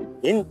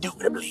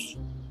 Indubitably.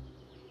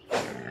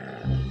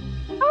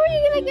 How are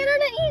you gonna get her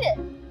to eat it?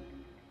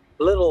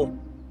 Little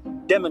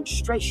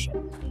demonstration.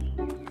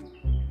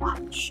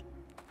 Watch.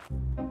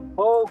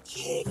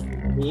 Okay.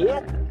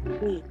 Yep.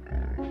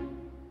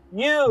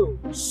 You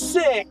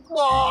sick.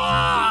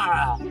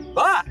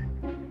 But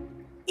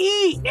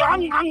eat.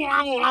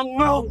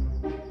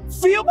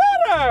 Feel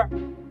better.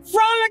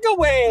 Frolic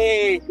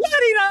away.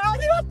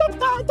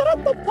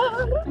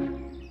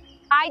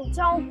 I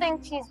don't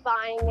think she's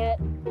buying it.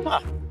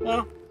 Huh.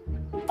 Well,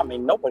 I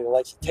mean, nobody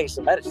likes the taste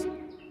of medicine.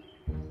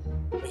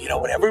 But you know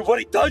what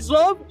everybody does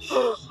love?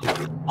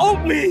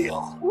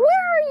 Oatmeal. Where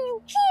are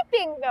you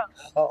keeping them?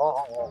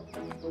 Oh.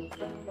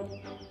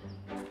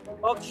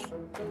 Okay.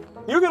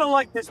 You're gonna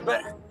like this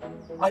better.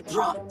 I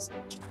promise.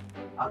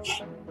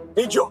 Okay.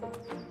 Enjoy.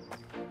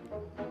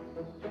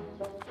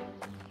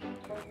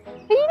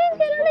 But you didn't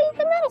get her to eat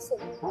the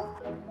medicine.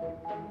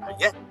 Not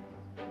yet.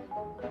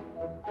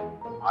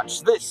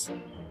 Watch this.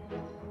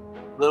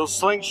 Little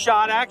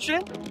slingshot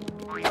action.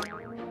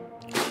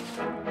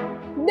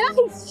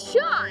 Nice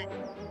shot.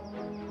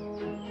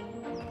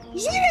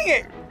 She's eating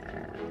it.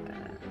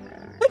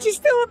 And she's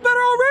feeling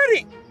better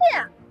already.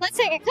 Yeah. Let's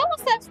take a couple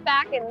steps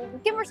back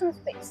and give her some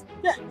space.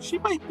 Yeah, she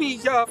might be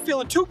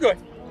feeling too good.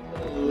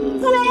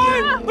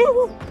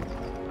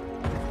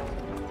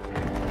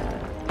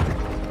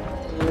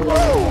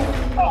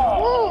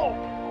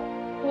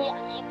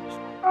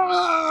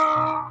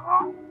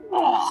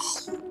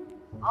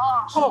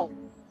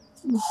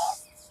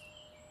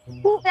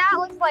 That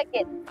looks like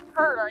it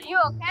hurt. Are you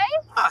okay?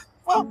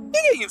 Well, you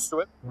get used to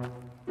it.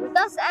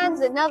 Thus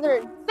ends another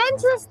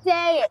adventurous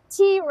day at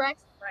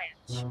T-Rex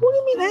Ranch. What do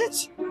you mean, Ed?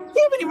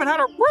 You haven't even had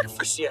our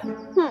breakfast yet. I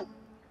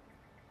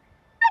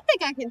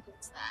think I can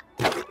fix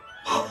that.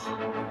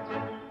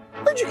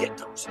 Where'd you get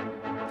those?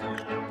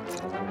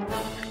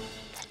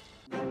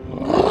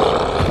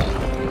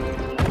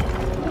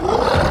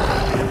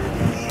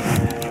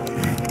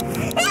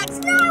 It's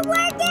not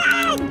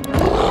working!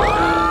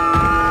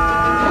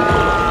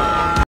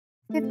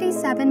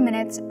 57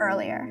 minutes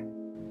earlier.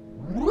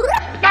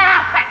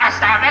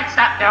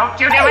 Stop, don't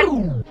you do it! No!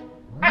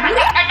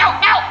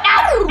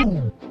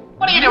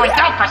 What are you doing?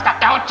 Don't press that,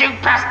 don't you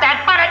press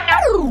that button,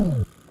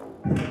 no!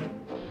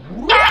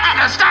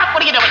 Stop,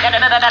 what are you doing? That's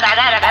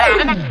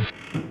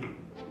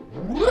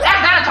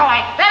not a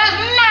toy! That is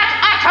not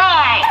a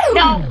toy!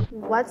 No!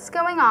 What's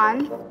going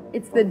on?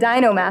 It's the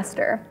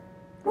Dinomaster.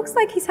 Looks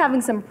like he's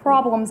having some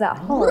problems at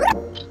home.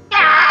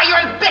 You're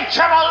in big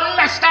trouble,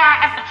 mister!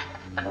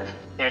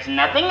 There's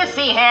nothing to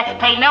see here.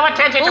 Pay no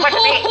attention to what you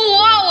see.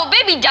 Whoa, a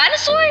baby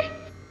dinosaur?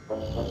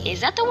 Is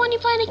that the one you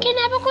plan to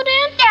kidnap, Uncle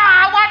Dan?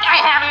 Yeah, what? I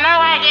have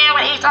no idea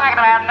what he's talking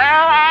about.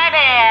 No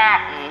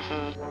idea.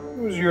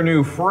 Who's your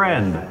new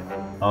friend,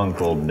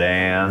 Uncle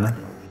Dan?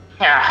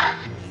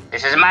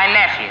 This is my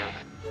nephew,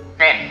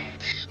 Finn.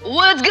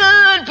 What's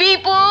good,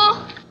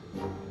 people?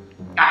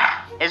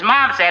 His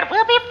mom said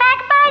we'll be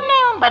back by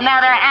noon, but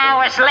now they're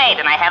hours late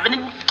and I have an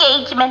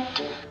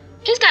engagement.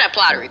 He's got a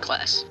pottery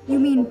class. You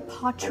mean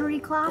pottery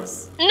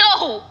class?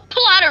 No,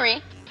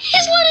 pottery.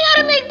 He's learning how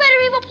to make better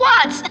evil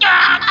plots.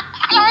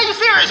 Are you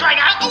serious right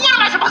now? What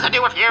am I supposed to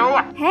do with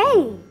you?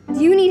 Hey,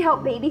 do you need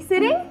help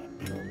babysitting?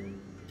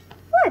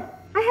 What?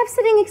 I have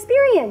sitting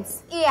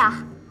experience.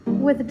 Yeah,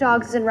 with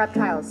dogs and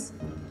reptiles.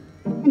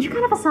 And you're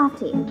kind of a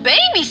softie.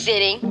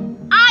 Babysitting?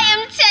 I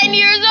am 10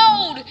 years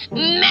old,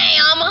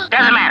 ma'am.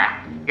 Doesn't matter.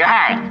 You're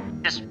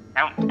hired. Just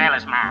don't tell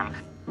his mom.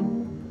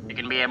 You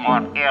can be more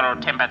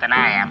ill-tempered than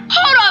I am.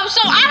 Hold on,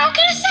 so I don't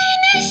get a say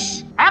in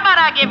this? How about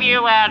I give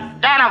you a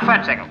Dino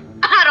Fudgesicle?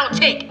 I don't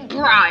take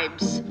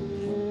bribes.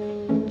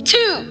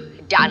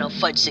 2 Dino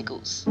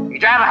Fudgesicles. You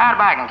drive a hard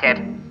bargain, kid.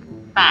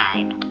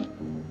 Fine.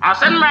 I'll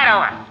send them right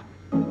over.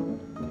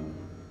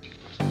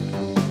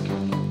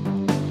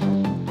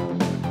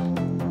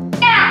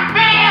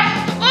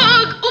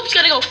 Oops,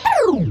 gotta go.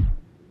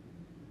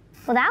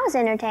 Well, that was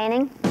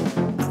entertaining.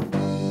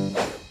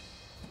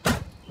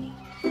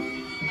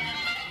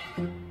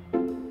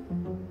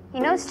 He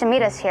knows to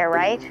meet us here,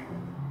 right?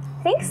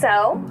 Think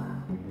so.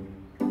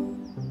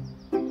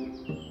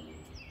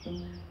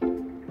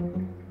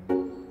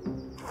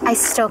 I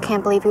still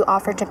can't believe you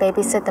offered to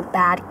babysit the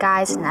bad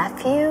guy's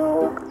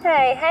nephew.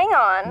 Hey, hang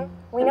on.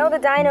 We know the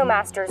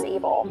Dinomaster's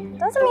evil.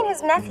 Doesn't mean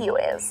his nephew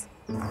is.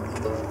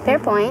 Fair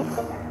point.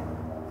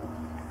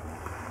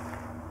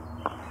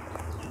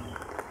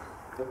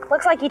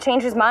 Looks like he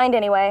changed his mind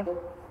anyway.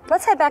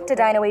 Let's head back to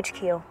Dino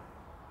HQ.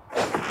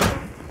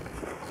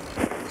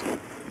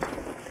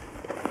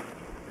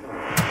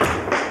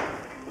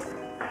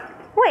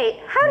 Wait,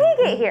 how did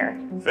he get here?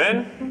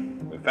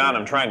 Finn, we found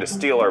him trying to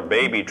steal our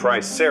baby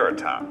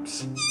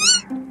Triceratops.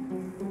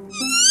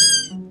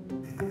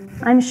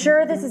 I'm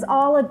sure this is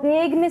all a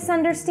big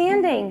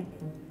misunderstanding.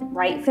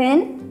 Right,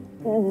 Finn?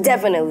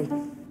 Definitely.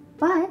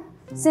 But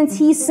since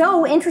he's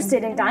so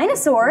interested in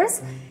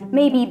dinosaurs,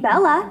 maybe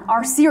Bella,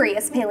 our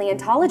serious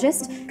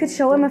paleontologist, could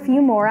show him a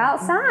few more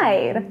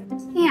outside.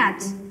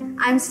 Can't.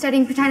 I'm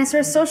studying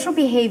dinosaurs' social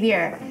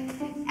behavior.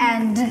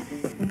 And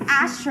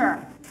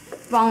Asher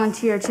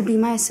volunteered to be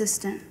my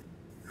assistant.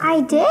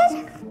 I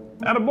did?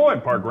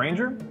 Attaboy, Park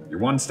Ranger. You're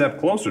one step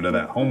closer to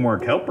that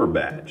homework helper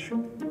badge.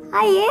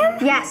 I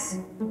am? Yes.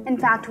 In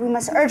fact, we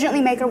must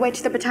urgently make our way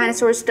to the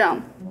Dinosaur's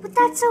dome. But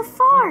that's so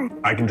far.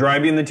 I can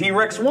drive you in the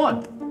T-Rex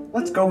 1.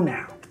 Let's go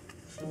now.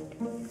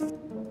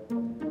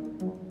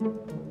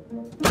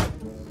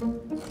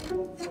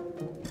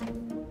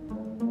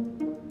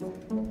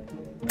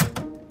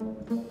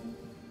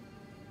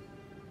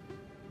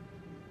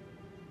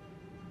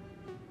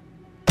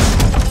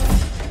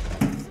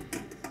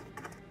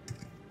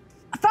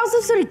 I found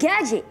some sort of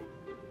gadget.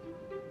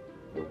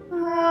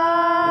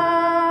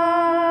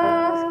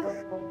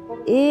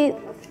 It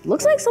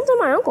looks like something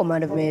my uncle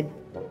might have made.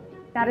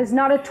 That is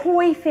not a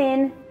toy,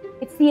 Finn.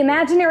 It's the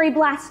imaginary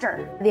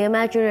blaster. The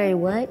imaginary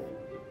what?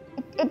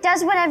 It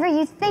does whatever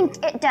you think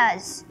it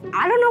does.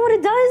 I don't know what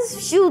it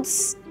does.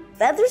 Shoots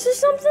feathers or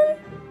something?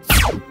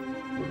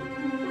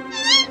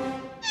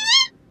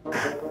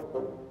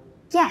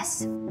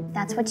 Yes,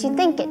 that's what you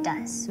think it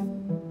does.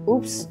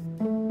 Oops.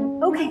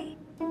 Okay,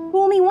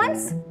 fool me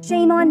once,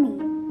 shame on me.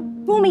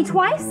 Fool me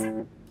twice,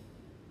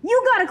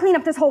 you gotta clean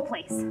up this whole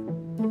place.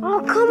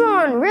 Oh, come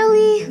on,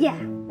 really? Yeah,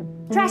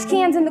 trash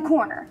cans in the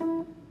corner.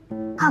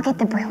 I'll get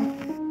the broom.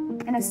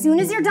 And as soon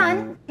as you're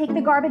done, take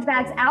the garbage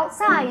bags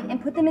outside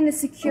and put them in the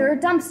secure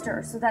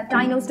dumpster so that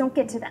dinos don't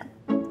get to them.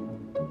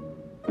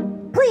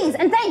 Please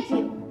and thank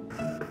you.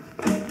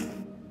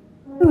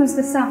 Who's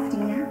the softie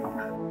now?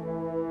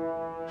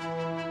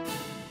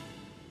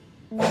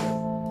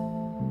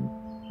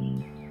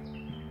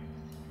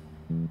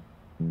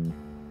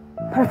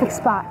 Perfect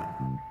spot.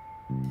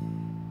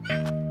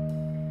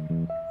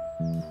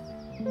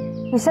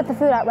 You set the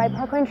food out, right,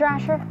 Park Ranger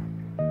Asher?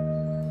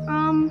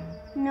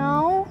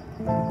 No.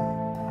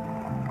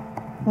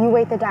 You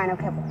ate the dino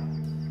kibble.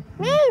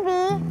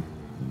 Maybe.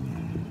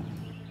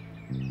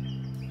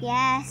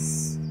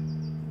 Yes.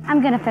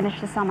 I'm gonna finish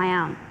this on my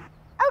own.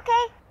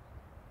 Okay.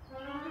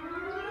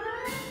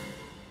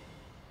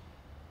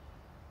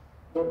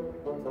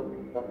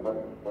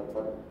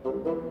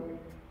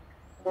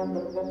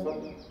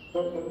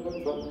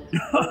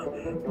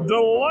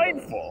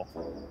 Delightful.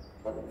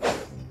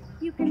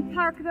 You can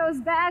park those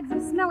bags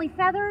of smelly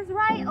feathers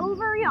right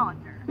over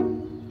yonder.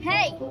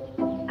 Hey,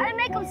 I didn't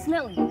make them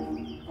smelly.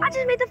 I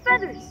just made the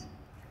feathers.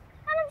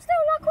 And I'm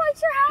still not quite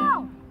sure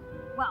how.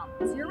 Well,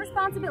 it's your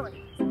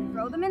responsibility. So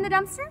throw them in the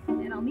dumpster,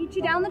 and I'll meet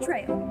you down the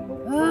trail.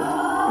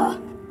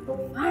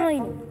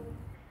 Fine.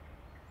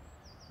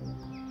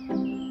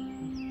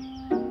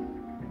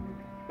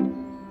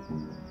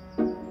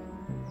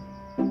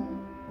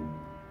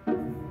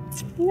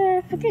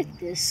 Nah, forget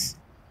this.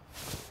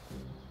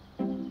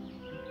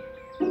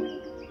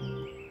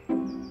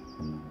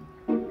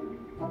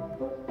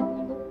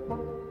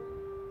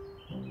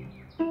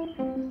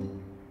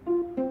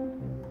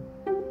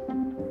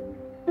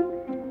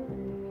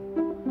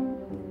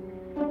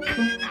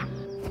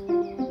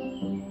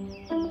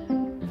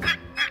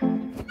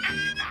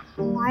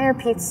 Why are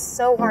Pete's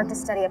so hard to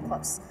study up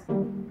close?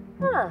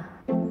 Huh.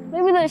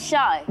 Maybe they're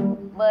shy,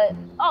 but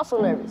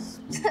also nervous.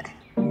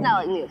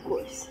 Not like me, of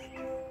course.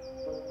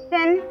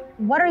 Finn,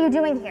 what are you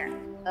doing here?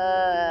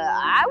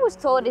 I was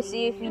told to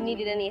see if you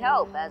needed any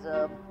help as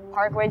a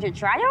park ranger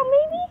tryout,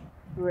 maybe?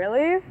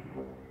 Really?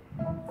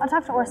 I'll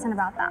talk to Orson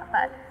about that,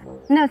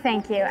 but no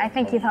thank you. I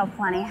think you've helped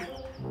plenty.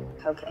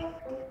 Okay.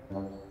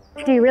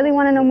 Do you really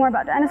want to know more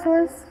about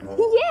dinosaurs?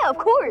 Yeah, of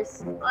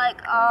course.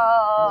 Like,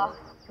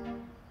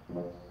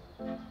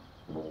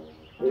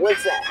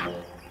 what's that?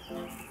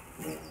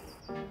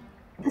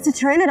 That's a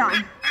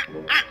pteranodon.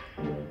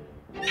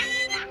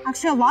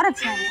 Actually, a lot of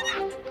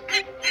pteranodons.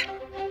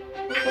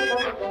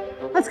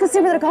 Let's go see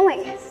where they're going.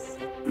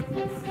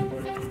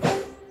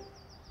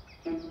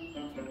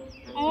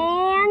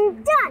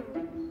 And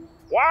done.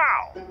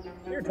 Wow!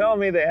 You're telling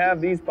me they have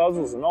these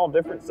puzzles in all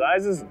different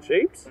sizes and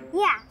shapes?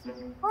 Yeah,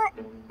 but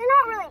they're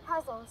not really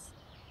puzzles.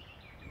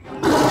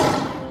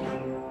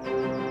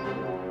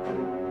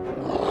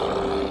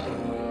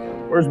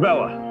 Where's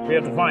Bella? We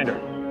have to find her.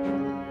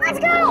 Let's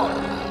go!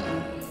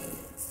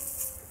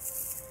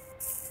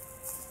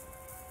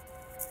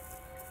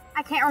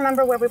 I can't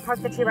remember where we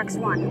parked the T-Rex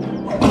 1.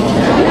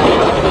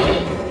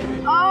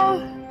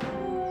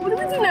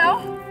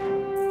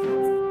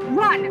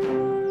 Run!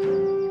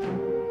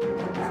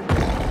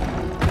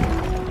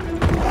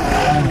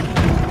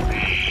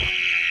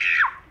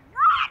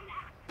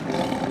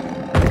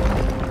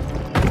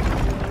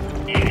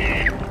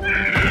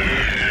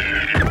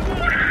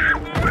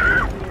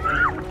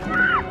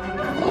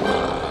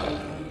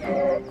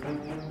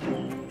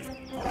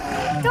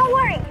 Don't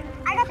worry,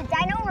 I got the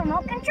Dino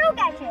remote control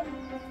gadget.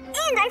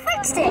 And I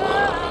fixed it.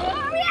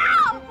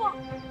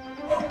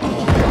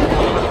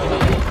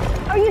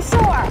 Are you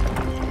sure?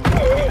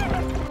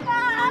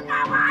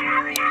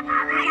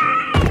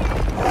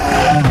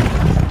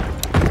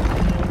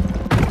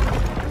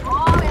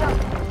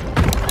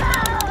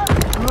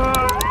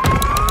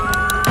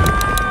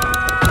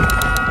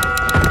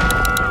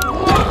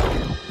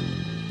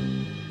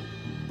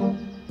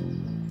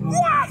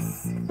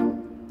 Yes!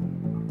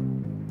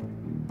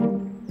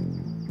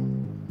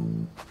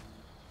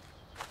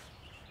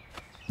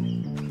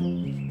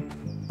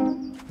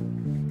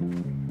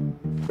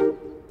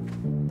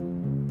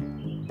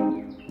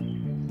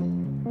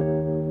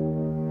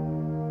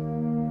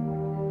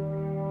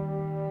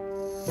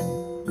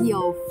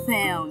 Yo,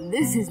 fam,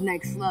 this is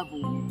next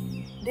level.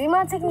 Do you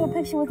mind taking a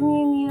picture with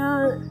me and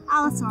the,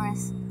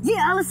 Allosaurus.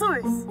 Yeah,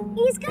 Allosaurus.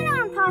 He's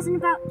gonna unpause in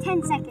about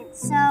 10 seconds,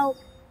 so...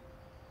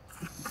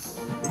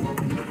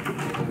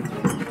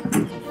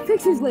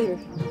 Pictures later.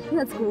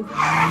 That's cool.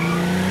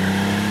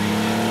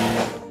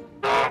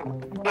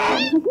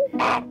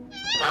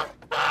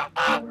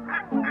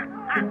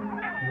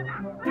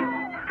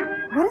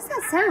 What is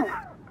that sound?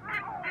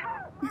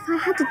 If I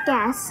had to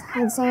guess,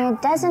 I'd say a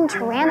dozen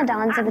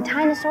pteranodons of a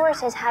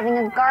Dinosaurus is having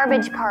a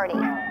garbage party.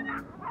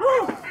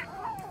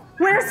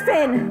 Where's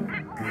Finn?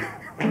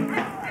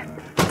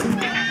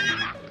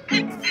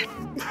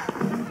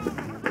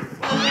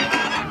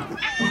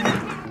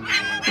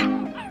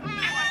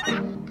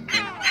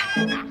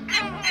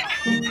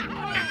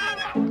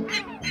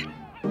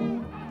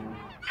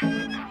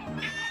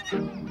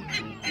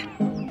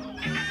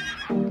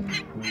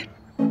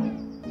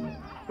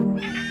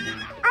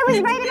 I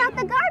was right about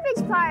the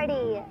garbage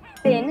party.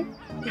 Finn,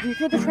 did you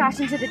throw the trash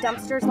into the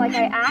dumpsters like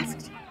I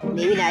asked?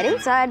 Maybe not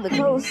inside, but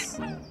close.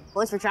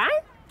 What's for trying?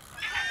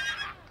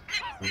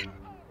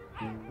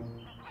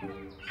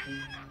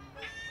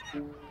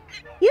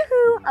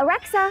 Yoo-hoo,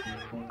 Alexa,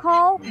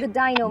 call the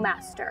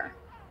Dinomaster.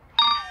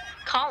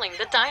 Calling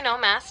the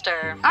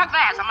Dinomaster. Oh,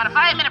 class, I'm on a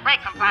 5-minute break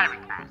from pottery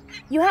class.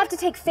 You have to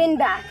take Finn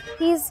back.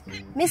 He's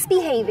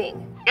misbehaving.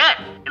 Good.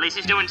 At least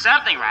he's doing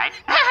something right.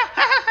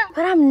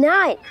 But I'm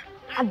not.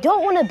 I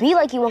don't want to be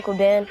like you, Uncle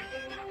Dan.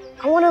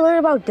 I want to learn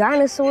about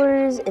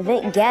dinosaurs,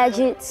 invent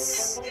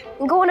gadgets,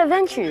 and go on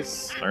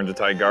adventures. Learn to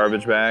tie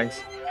garbage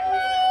bags.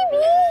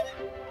 Maybe.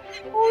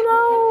 Who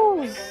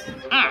knows?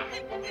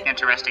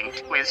 Interesting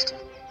twist.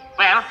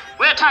 Well,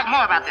 we'll talk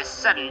more about this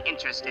sudden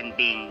interest in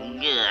being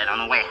good on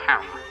the way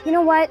home. You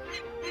know what?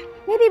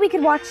 Maybe we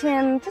could watch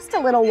him just a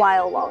little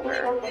while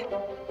longer.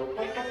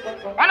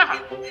 Wonderful.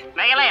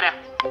 See you later.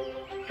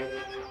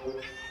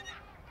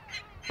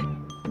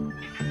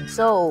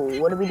 So,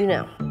 what do we do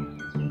now?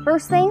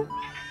 First thing,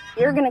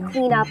 you're gonna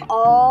clean up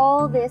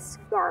all this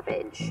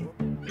garbage.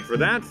 For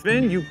that,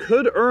 Finn, you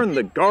could earn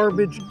the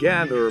Garbage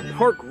Gatherer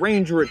Park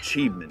Ranger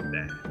Achievement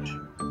Badge.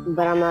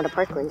 But I'm not a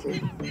park ranger.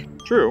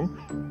 True,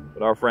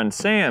 but our friend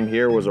Sam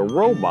here was a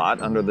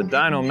robot under the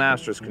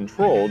Dinomaster's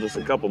control just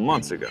a couple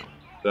months ago.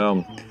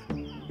 So,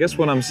 I guess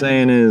what I'm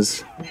saying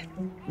is,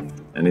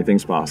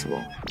 anything's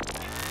possible.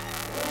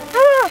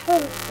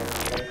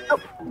 Oh,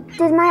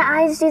 did my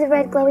eyes do the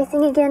red glowy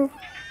thing again?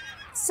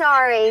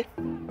 Sorry.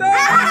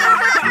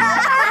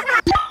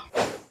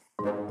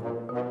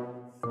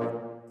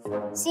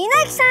 See you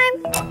next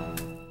time.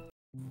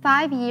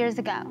 5 years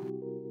ago.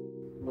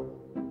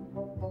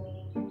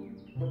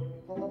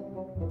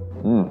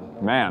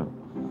 Man,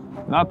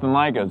 nothing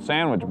like a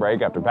sandwich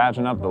break after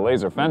patching up the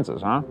laser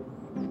fences, huh?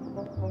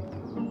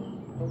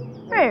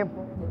 Hey,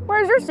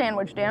 where's your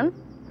sandwich, Dan?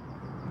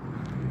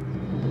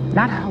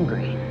 Not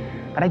hungry,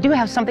 but I do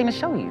have something to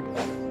show you.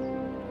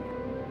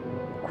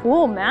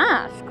 Cool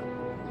mask.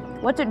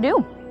 What's it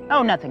do?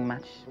 Oh, nothing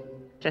much.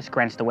 Just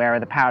grants the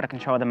wearer the power to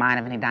control the mind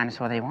of any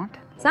dinosaur they want.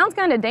 Sounds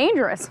kind of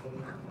dangerous.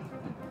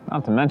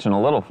 Not to mention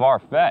a little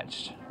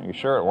far-fetched. Are you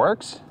sure it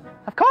works?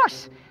 Of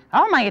course.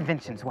 All my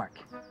inventions work.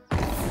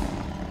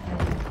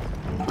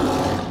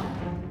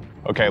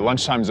 Okay,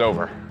 lunchtime's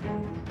over.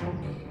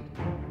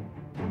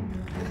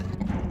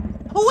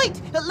 Oh, wait!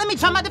 Let me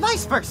try my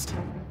device first.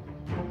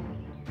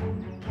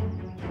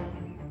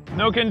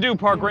 No can do,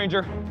 Park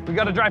Ranger. We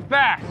gotta drive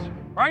fast.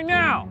 Right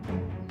now!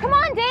 Come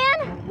on,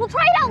 Dan. We'll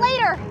try it out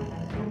later.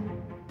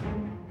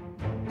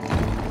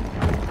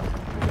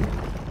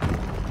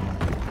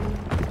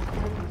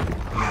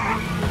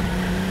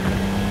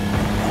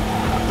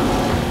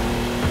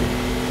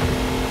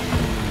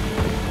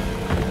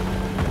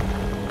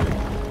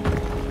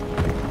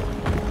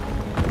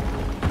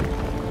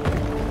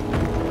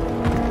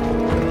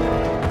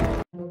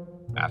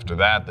 After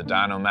that, the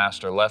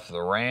Dinomaster left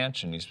the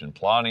ranch, and he's been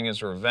plotting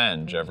his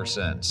revenge ever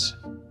since.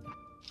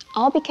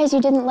 All because you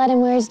didn't let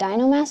him wear his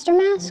Dinomaster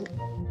mask?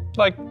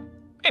 Like,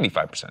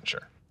 85%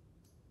 sure.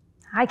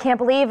 I can't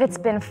believe it's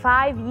been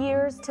 5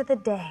 years to the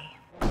day.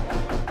 A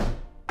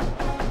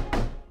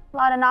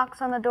lot of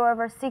knocks on the door of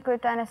our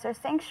secret dinosaur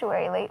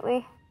sanctuary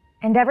lately.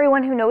 And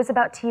everyone who knows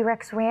about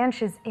T-Rex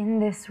Ranch is in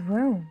this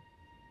room.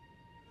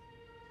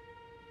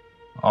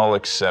 All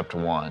except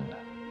one.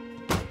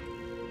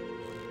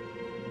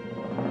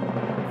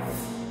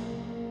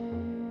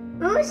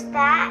 Who's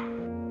that?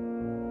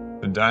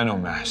 The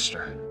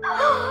Dinomaster.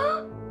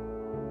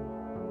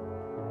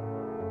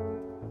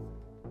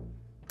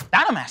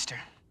 Dinomaster?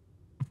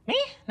 Me?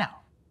 No.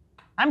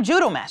 I'm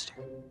Judo Master.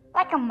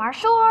 Like a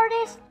martial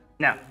artist?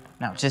 No,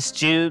 just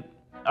Jude,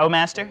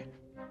 O-Master.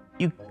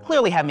 You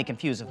clearly have me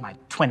confused with my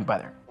twin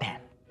brother, Dan.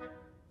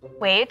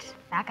 Wait,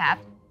 back up.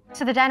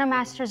 So the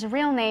Dinomaster's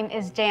real name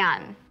is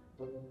Dan.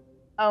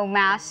 Oh,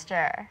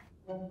 Master.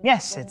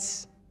 Yes,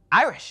 it's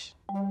Irish.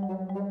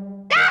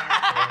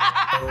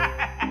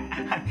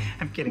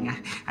 I'm kidding.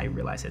 I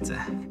realize it's a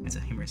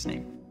humorous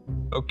name.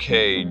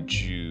 Okay,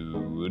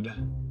 Jude.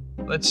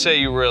 Let's say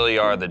you really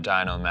are the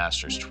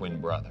Dinomaster's twin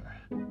brother.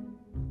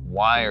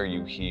 Why are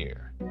you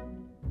here?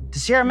 To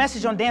share a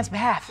message on Dan's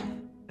behalf.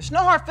 There's no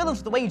hard feelings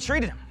with the way you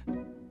treated him.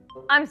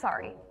 I'm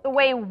sorry, the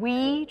way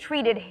we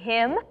treated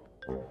him?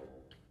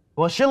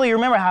 Well, surely you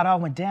remember how it all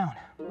went down.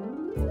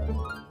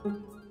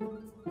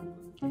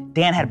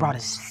 Dan had brought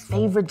his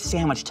favorite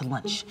sandwich to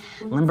lunch,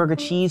 Limburger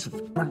cheese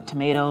with burnt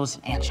tomatoes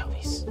and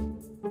anchovies.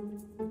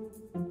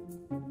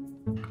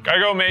 Gotta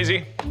go,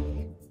 Maisie.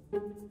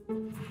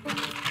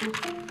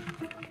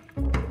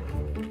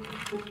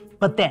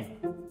 But then,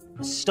 it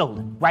was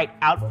stolen right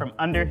out from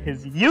under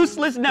his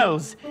useless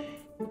nose.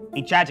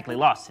 He tragically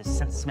lost his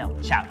sense of smell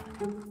in childhood.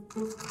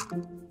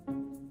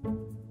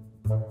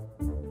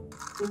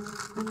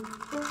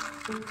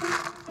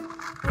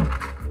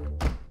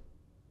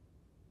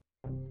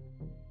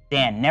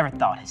 Dan never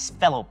thought his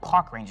fellow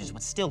park rangers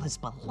would steal his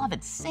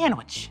beloved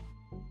sandwich.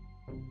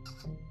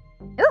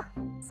 Ooh,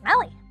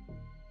 smelly.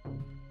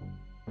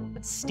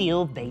 But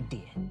still they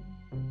did.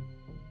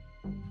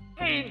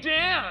 Hey,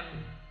 Dan,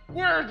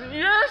 where's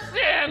your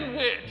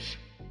sandwich?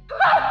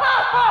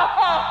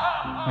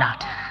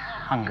 Not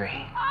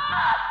hungry.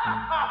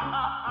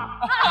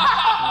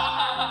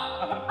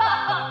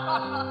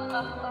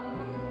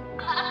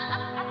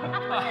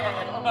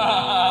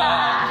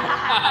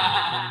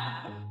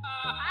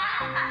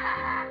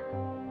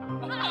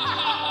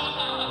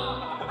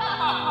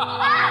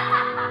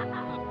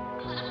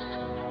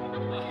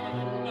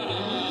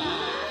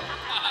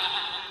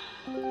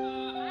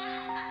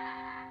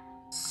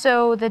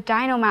 So the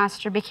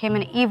Dinomaster became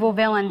an evil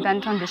villain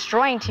bent on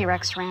destroying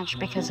T-Rex Ranch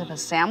because of a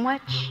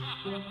sandwich?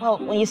 Well,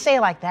 when you say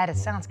it like that, it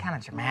sounds kind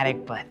of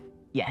dramatic, but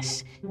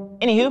yes.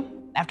 Anywho,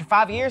 after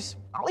 5 years,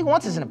 all he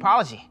wants is an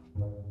apology.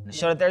 And to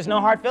show that there's no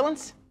hard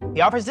feelings,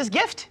 he offers this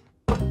gift.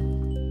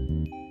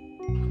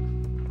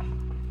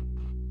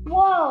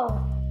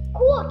 Whoa,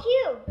 cool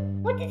cube.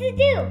 What does it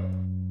do?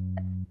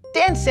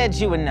 Dan said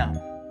you would know.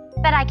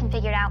 Bet I can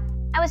figure it out.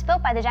 I was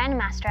built by the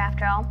Dinomaster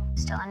after all.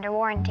 Still under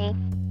warranty.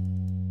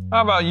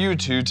 How about you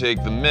two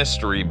take the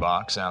mystery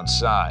box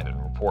outside and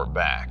report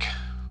back?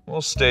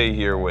 We'll stay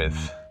here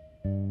with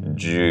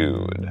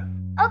Jude.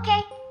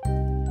 Okay.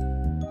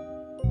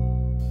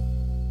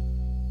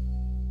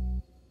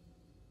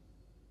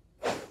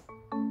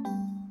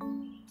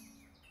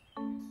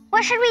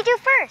 What should we do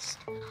first?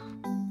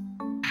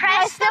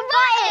 Press the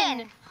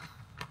button!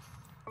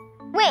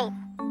 Wait,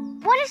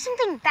 what if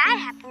something bad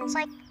happens?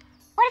 Like,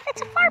 what if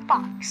it's a fart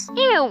box?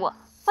 Ew!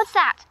 What's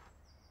that?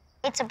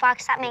 It's a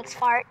box that makes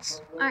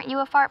farts. Aren't you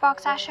a fart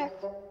box, Asher?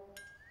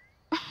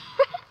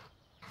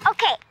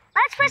 Okay,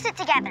 let's press it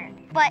together.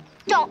 But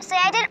don't say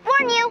I didn't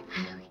warn you.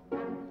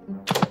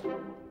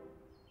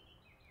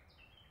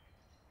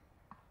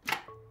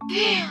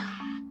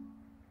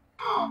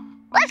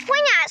 Let's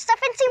point at stuff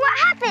and see what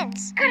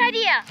happens. Good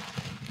idea.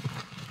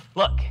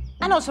 Look,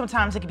 I know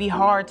sometimes it can be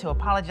hard to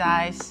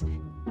apologize,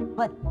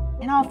 but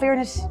in all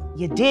fairness,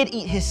 you did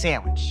eat his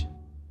sandwich.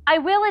 I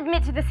will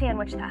admit to the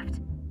sandwich theft,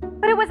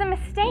 but it was a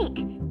mistake.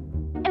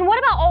 And what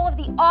about all of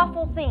the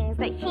awful things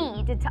that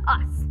he did to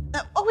us?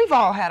 We've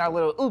all had our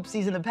little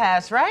oopsies in the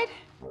past, right?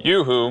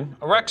 Yoo-hoo,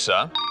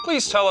 Alexa,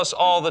 please tell us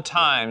all the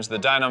times the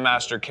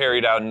Dinomaster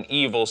carried out an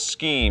evil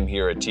scheme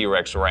here at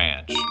T-Rex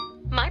Ranch.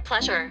 My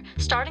pleasure.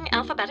 Starting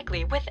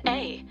alphabetically with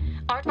A.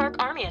 Aardvark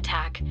army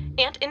attack.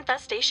 Ant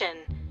infestation.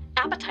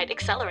 Appetite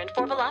accelerant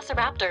for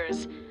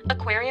Velociraptors.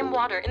 Aquarium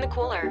water in the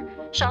cooler.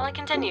 Shall I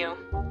continue?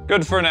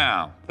 Good for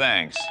now,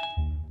 thanks.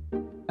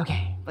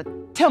 Okay,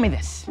 but tell me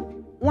this.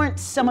 Weren't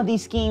some of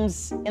these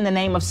schemes in the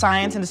name of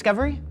science and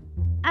discovery?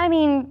 I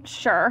mean,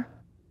 sure.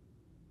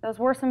 Those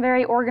were some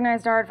very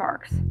organized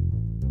aardvarks.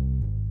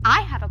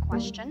 I have a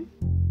question.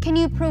 Can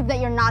you prove that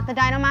you're not the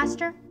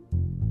Dinomaster?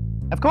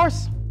 Of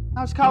course.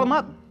 I'll just call him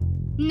up.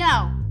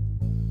 No.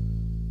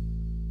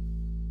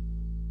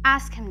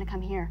 Ask him to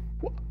come here.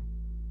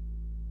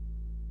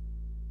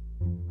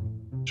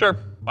 Sure,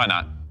 why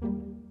not?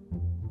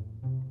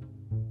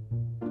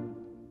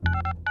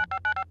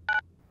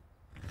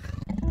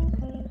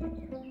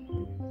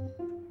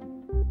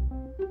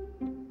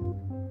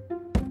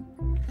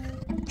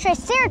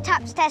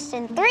 Triceratops test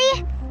in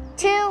 3,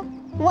 2,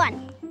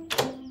 1.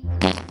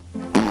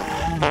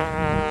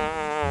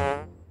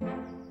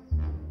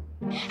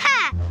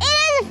 Ha! It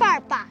is a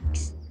fart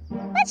box.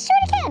 Let's do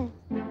it again.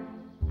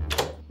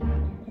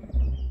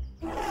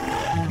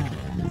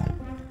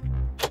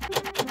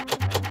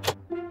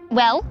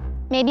 Well,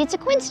 maybe it's a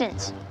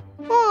coincidence.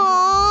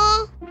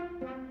 Aww.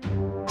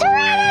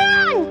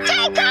 Pteranodon,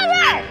 take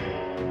cover!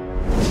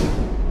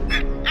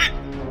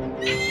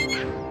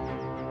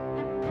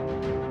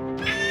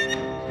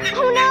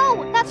 Oh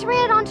no! That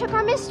Pteranodon took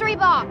our mystery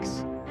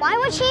box. Why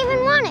would she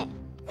even want it?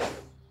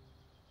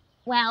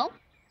 Well,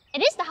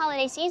 it is the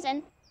holiday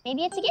season.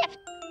 Maybe it's a gift.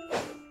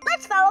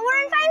 Let's follow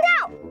her and find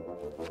out.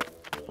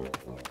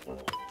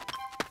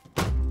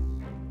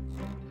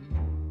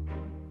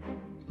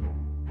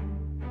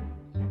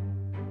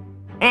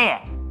 Here,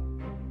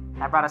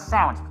 I brought a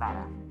sandwich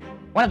platter.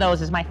 One of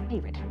those is my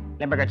favorite.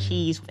 Limburger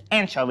cheese with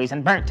anchovies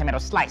and burnt tomato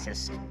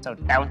slices, so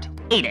don't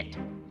eat it.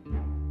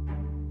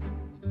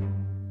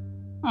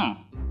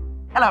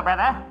 Hello,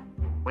 brother.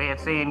 Weird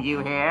seeing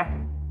you here.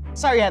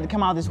 Sorry you had to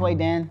come out this way,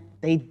 Dan.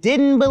 They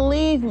didn't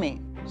believe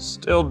me.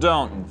 Still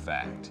don't, in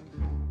fact.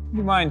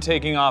 You mind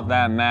taking off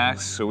that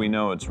mask so we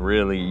know it's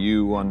really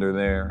you under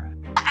there?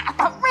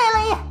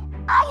 Really?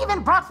 I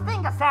even brought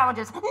finger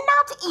sandwiches,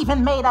 not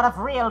even made out of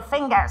real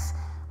fingers,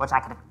 which I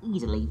could have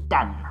easily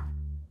done.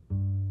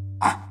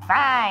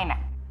 Fine.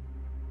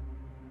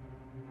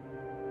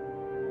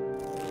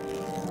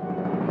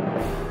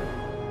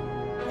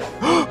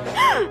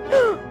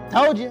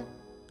 Told you.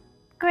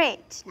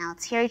 Great. Now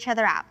let's hear each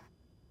other out.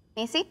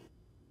 Macy?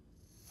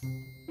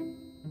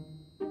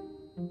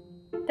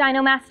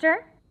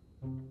 Dinomaster,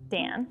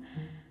 Dan,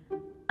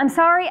 I'm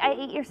sorry I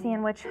ate your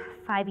sandwich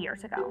 5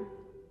 years ago.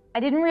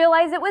 I didn't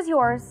realize it was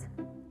yours,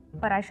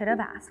 but I should have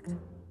asked.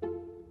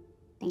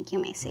 Thank you,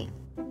 Macy.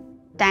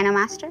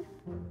 Dinomaster?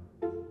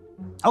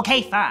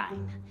 Okay,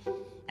 fine.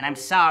 And I'm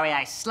sorry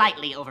I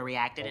slightly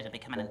overreacted into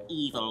becoming an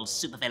evil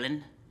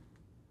supervillain.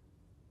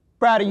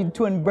 Proud of you,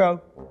 twin bro.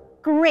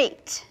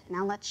 Great.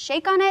 Now let's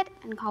shake on it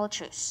and call a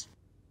truce.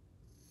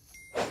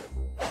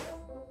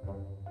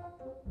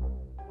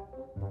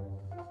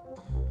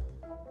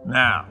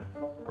 Now,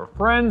 for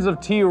friends of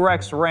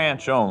T-Rex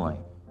Ranch only,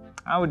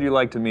 how would you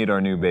like to meet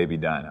our new baby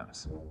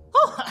dinos?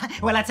 Oh,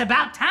 well, it's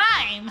about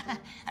time.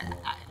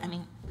 I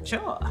mean,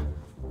 sure.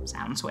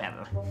 Sounds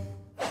well.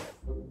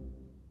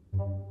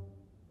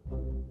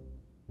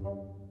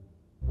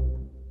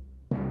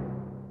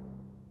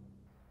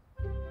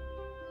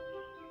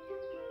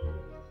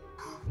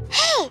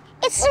 Hey,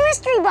 it's the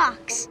mystery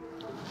box.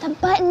 The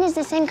button is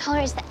the same color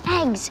as the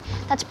eggs.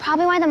 That's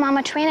probably why the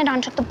mama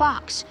Pteranodon took the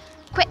box.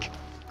 Quick,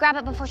 grab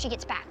it before she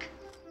gets back.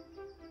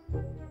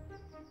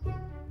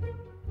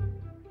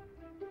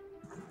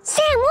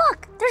 Sam,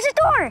 look! There's a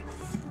door!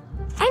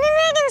 And an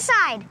egg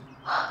inside!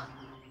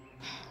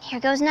 Here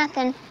goes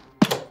nothing.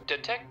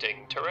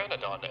 Detecting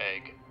Pteranodon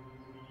egg.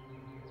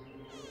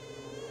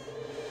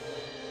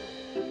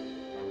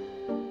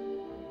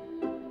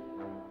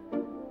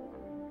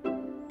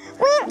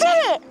 We did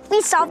it!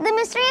 We solved the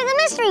mystery of the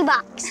mystery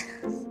box.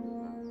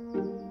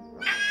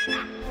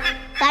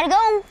 Gotta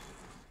go.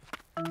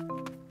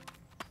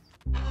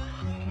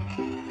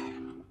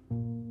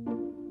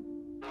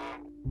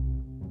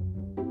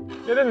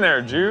 Get in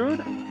there,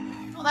 Jude.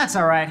 Well, that's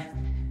all right.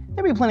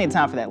 There'll be plenty of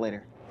time for that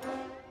later.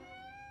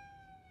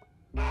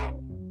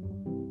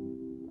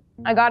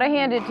 I gotta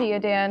hand it to you,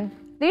 Dan.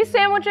 These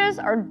sandwiches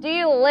are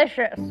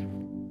delicious.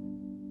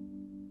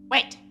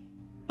 Wait,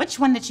 which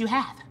one did you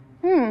have?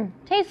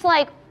 Tastes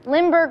like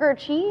Limburger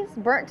cheese,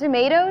 burnt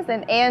tomatoes,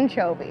 and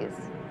anchovies.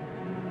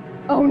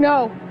 Oh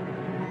no.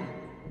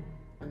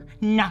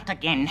 Not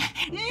again.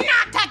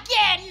 Not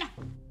again!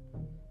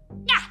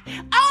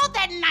 All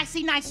that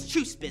nicey nice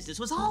truce business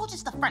was all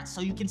just a front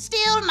so you can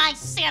steal my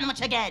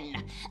sandwich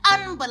again.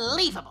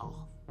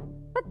 Unbelievable.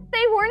 But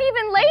they weren't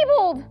even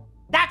labeled.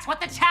 That's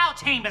what the chow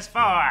chamber's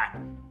for.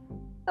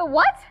 The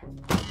what?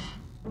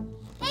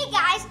 Hey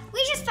guys,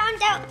 we just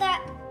found out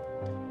that...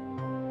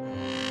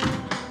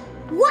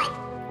 What?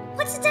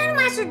 What's the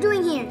Dinomaster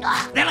doing here?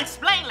 They'll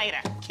explain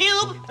later.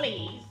 Cube,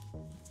 please.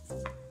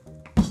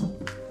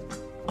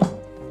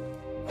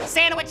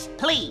 Sandwich,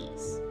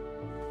 please.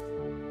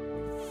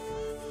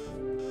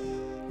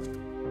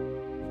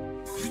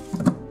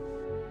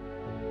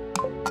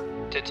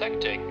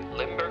 Detecting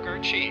Limburger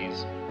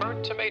cheese,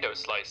 burnt tomato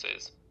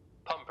slices,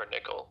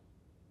 pumpernickel.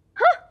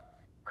 Huh,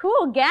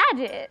 cool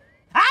gadget.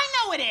 I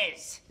know it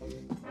is!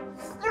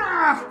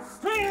 How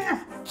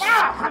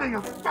do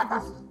you get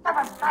this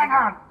stupid thing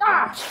on?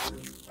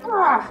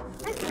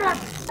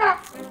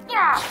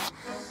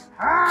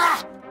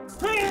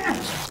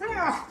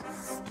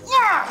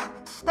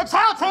 The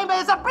chow chamber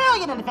is a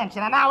brilliant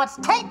invention, and now it's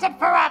tainted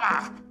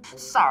forever.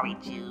 Sorry,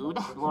 Jude.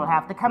 We'll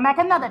have to come back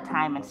another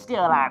time and steal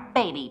our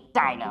baby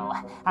dino.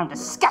 I'm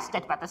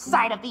disgusted by the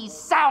sight of these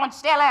sandwich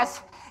stealers.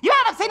 You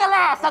haven't seen the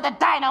last of the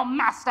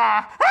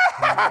Dinomaster.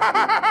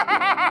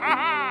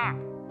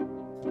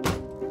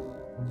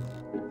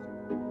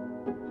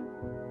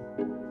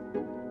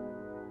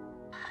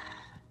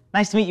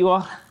 Nice to meet you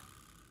all.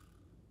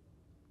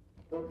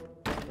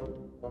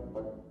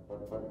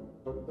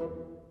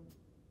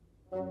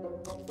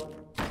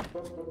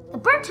 The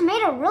burnt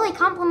tomato really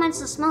complements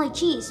the smelly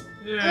cheese.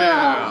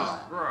 Yeah,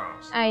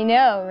 gross. I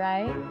know,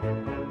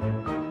 right?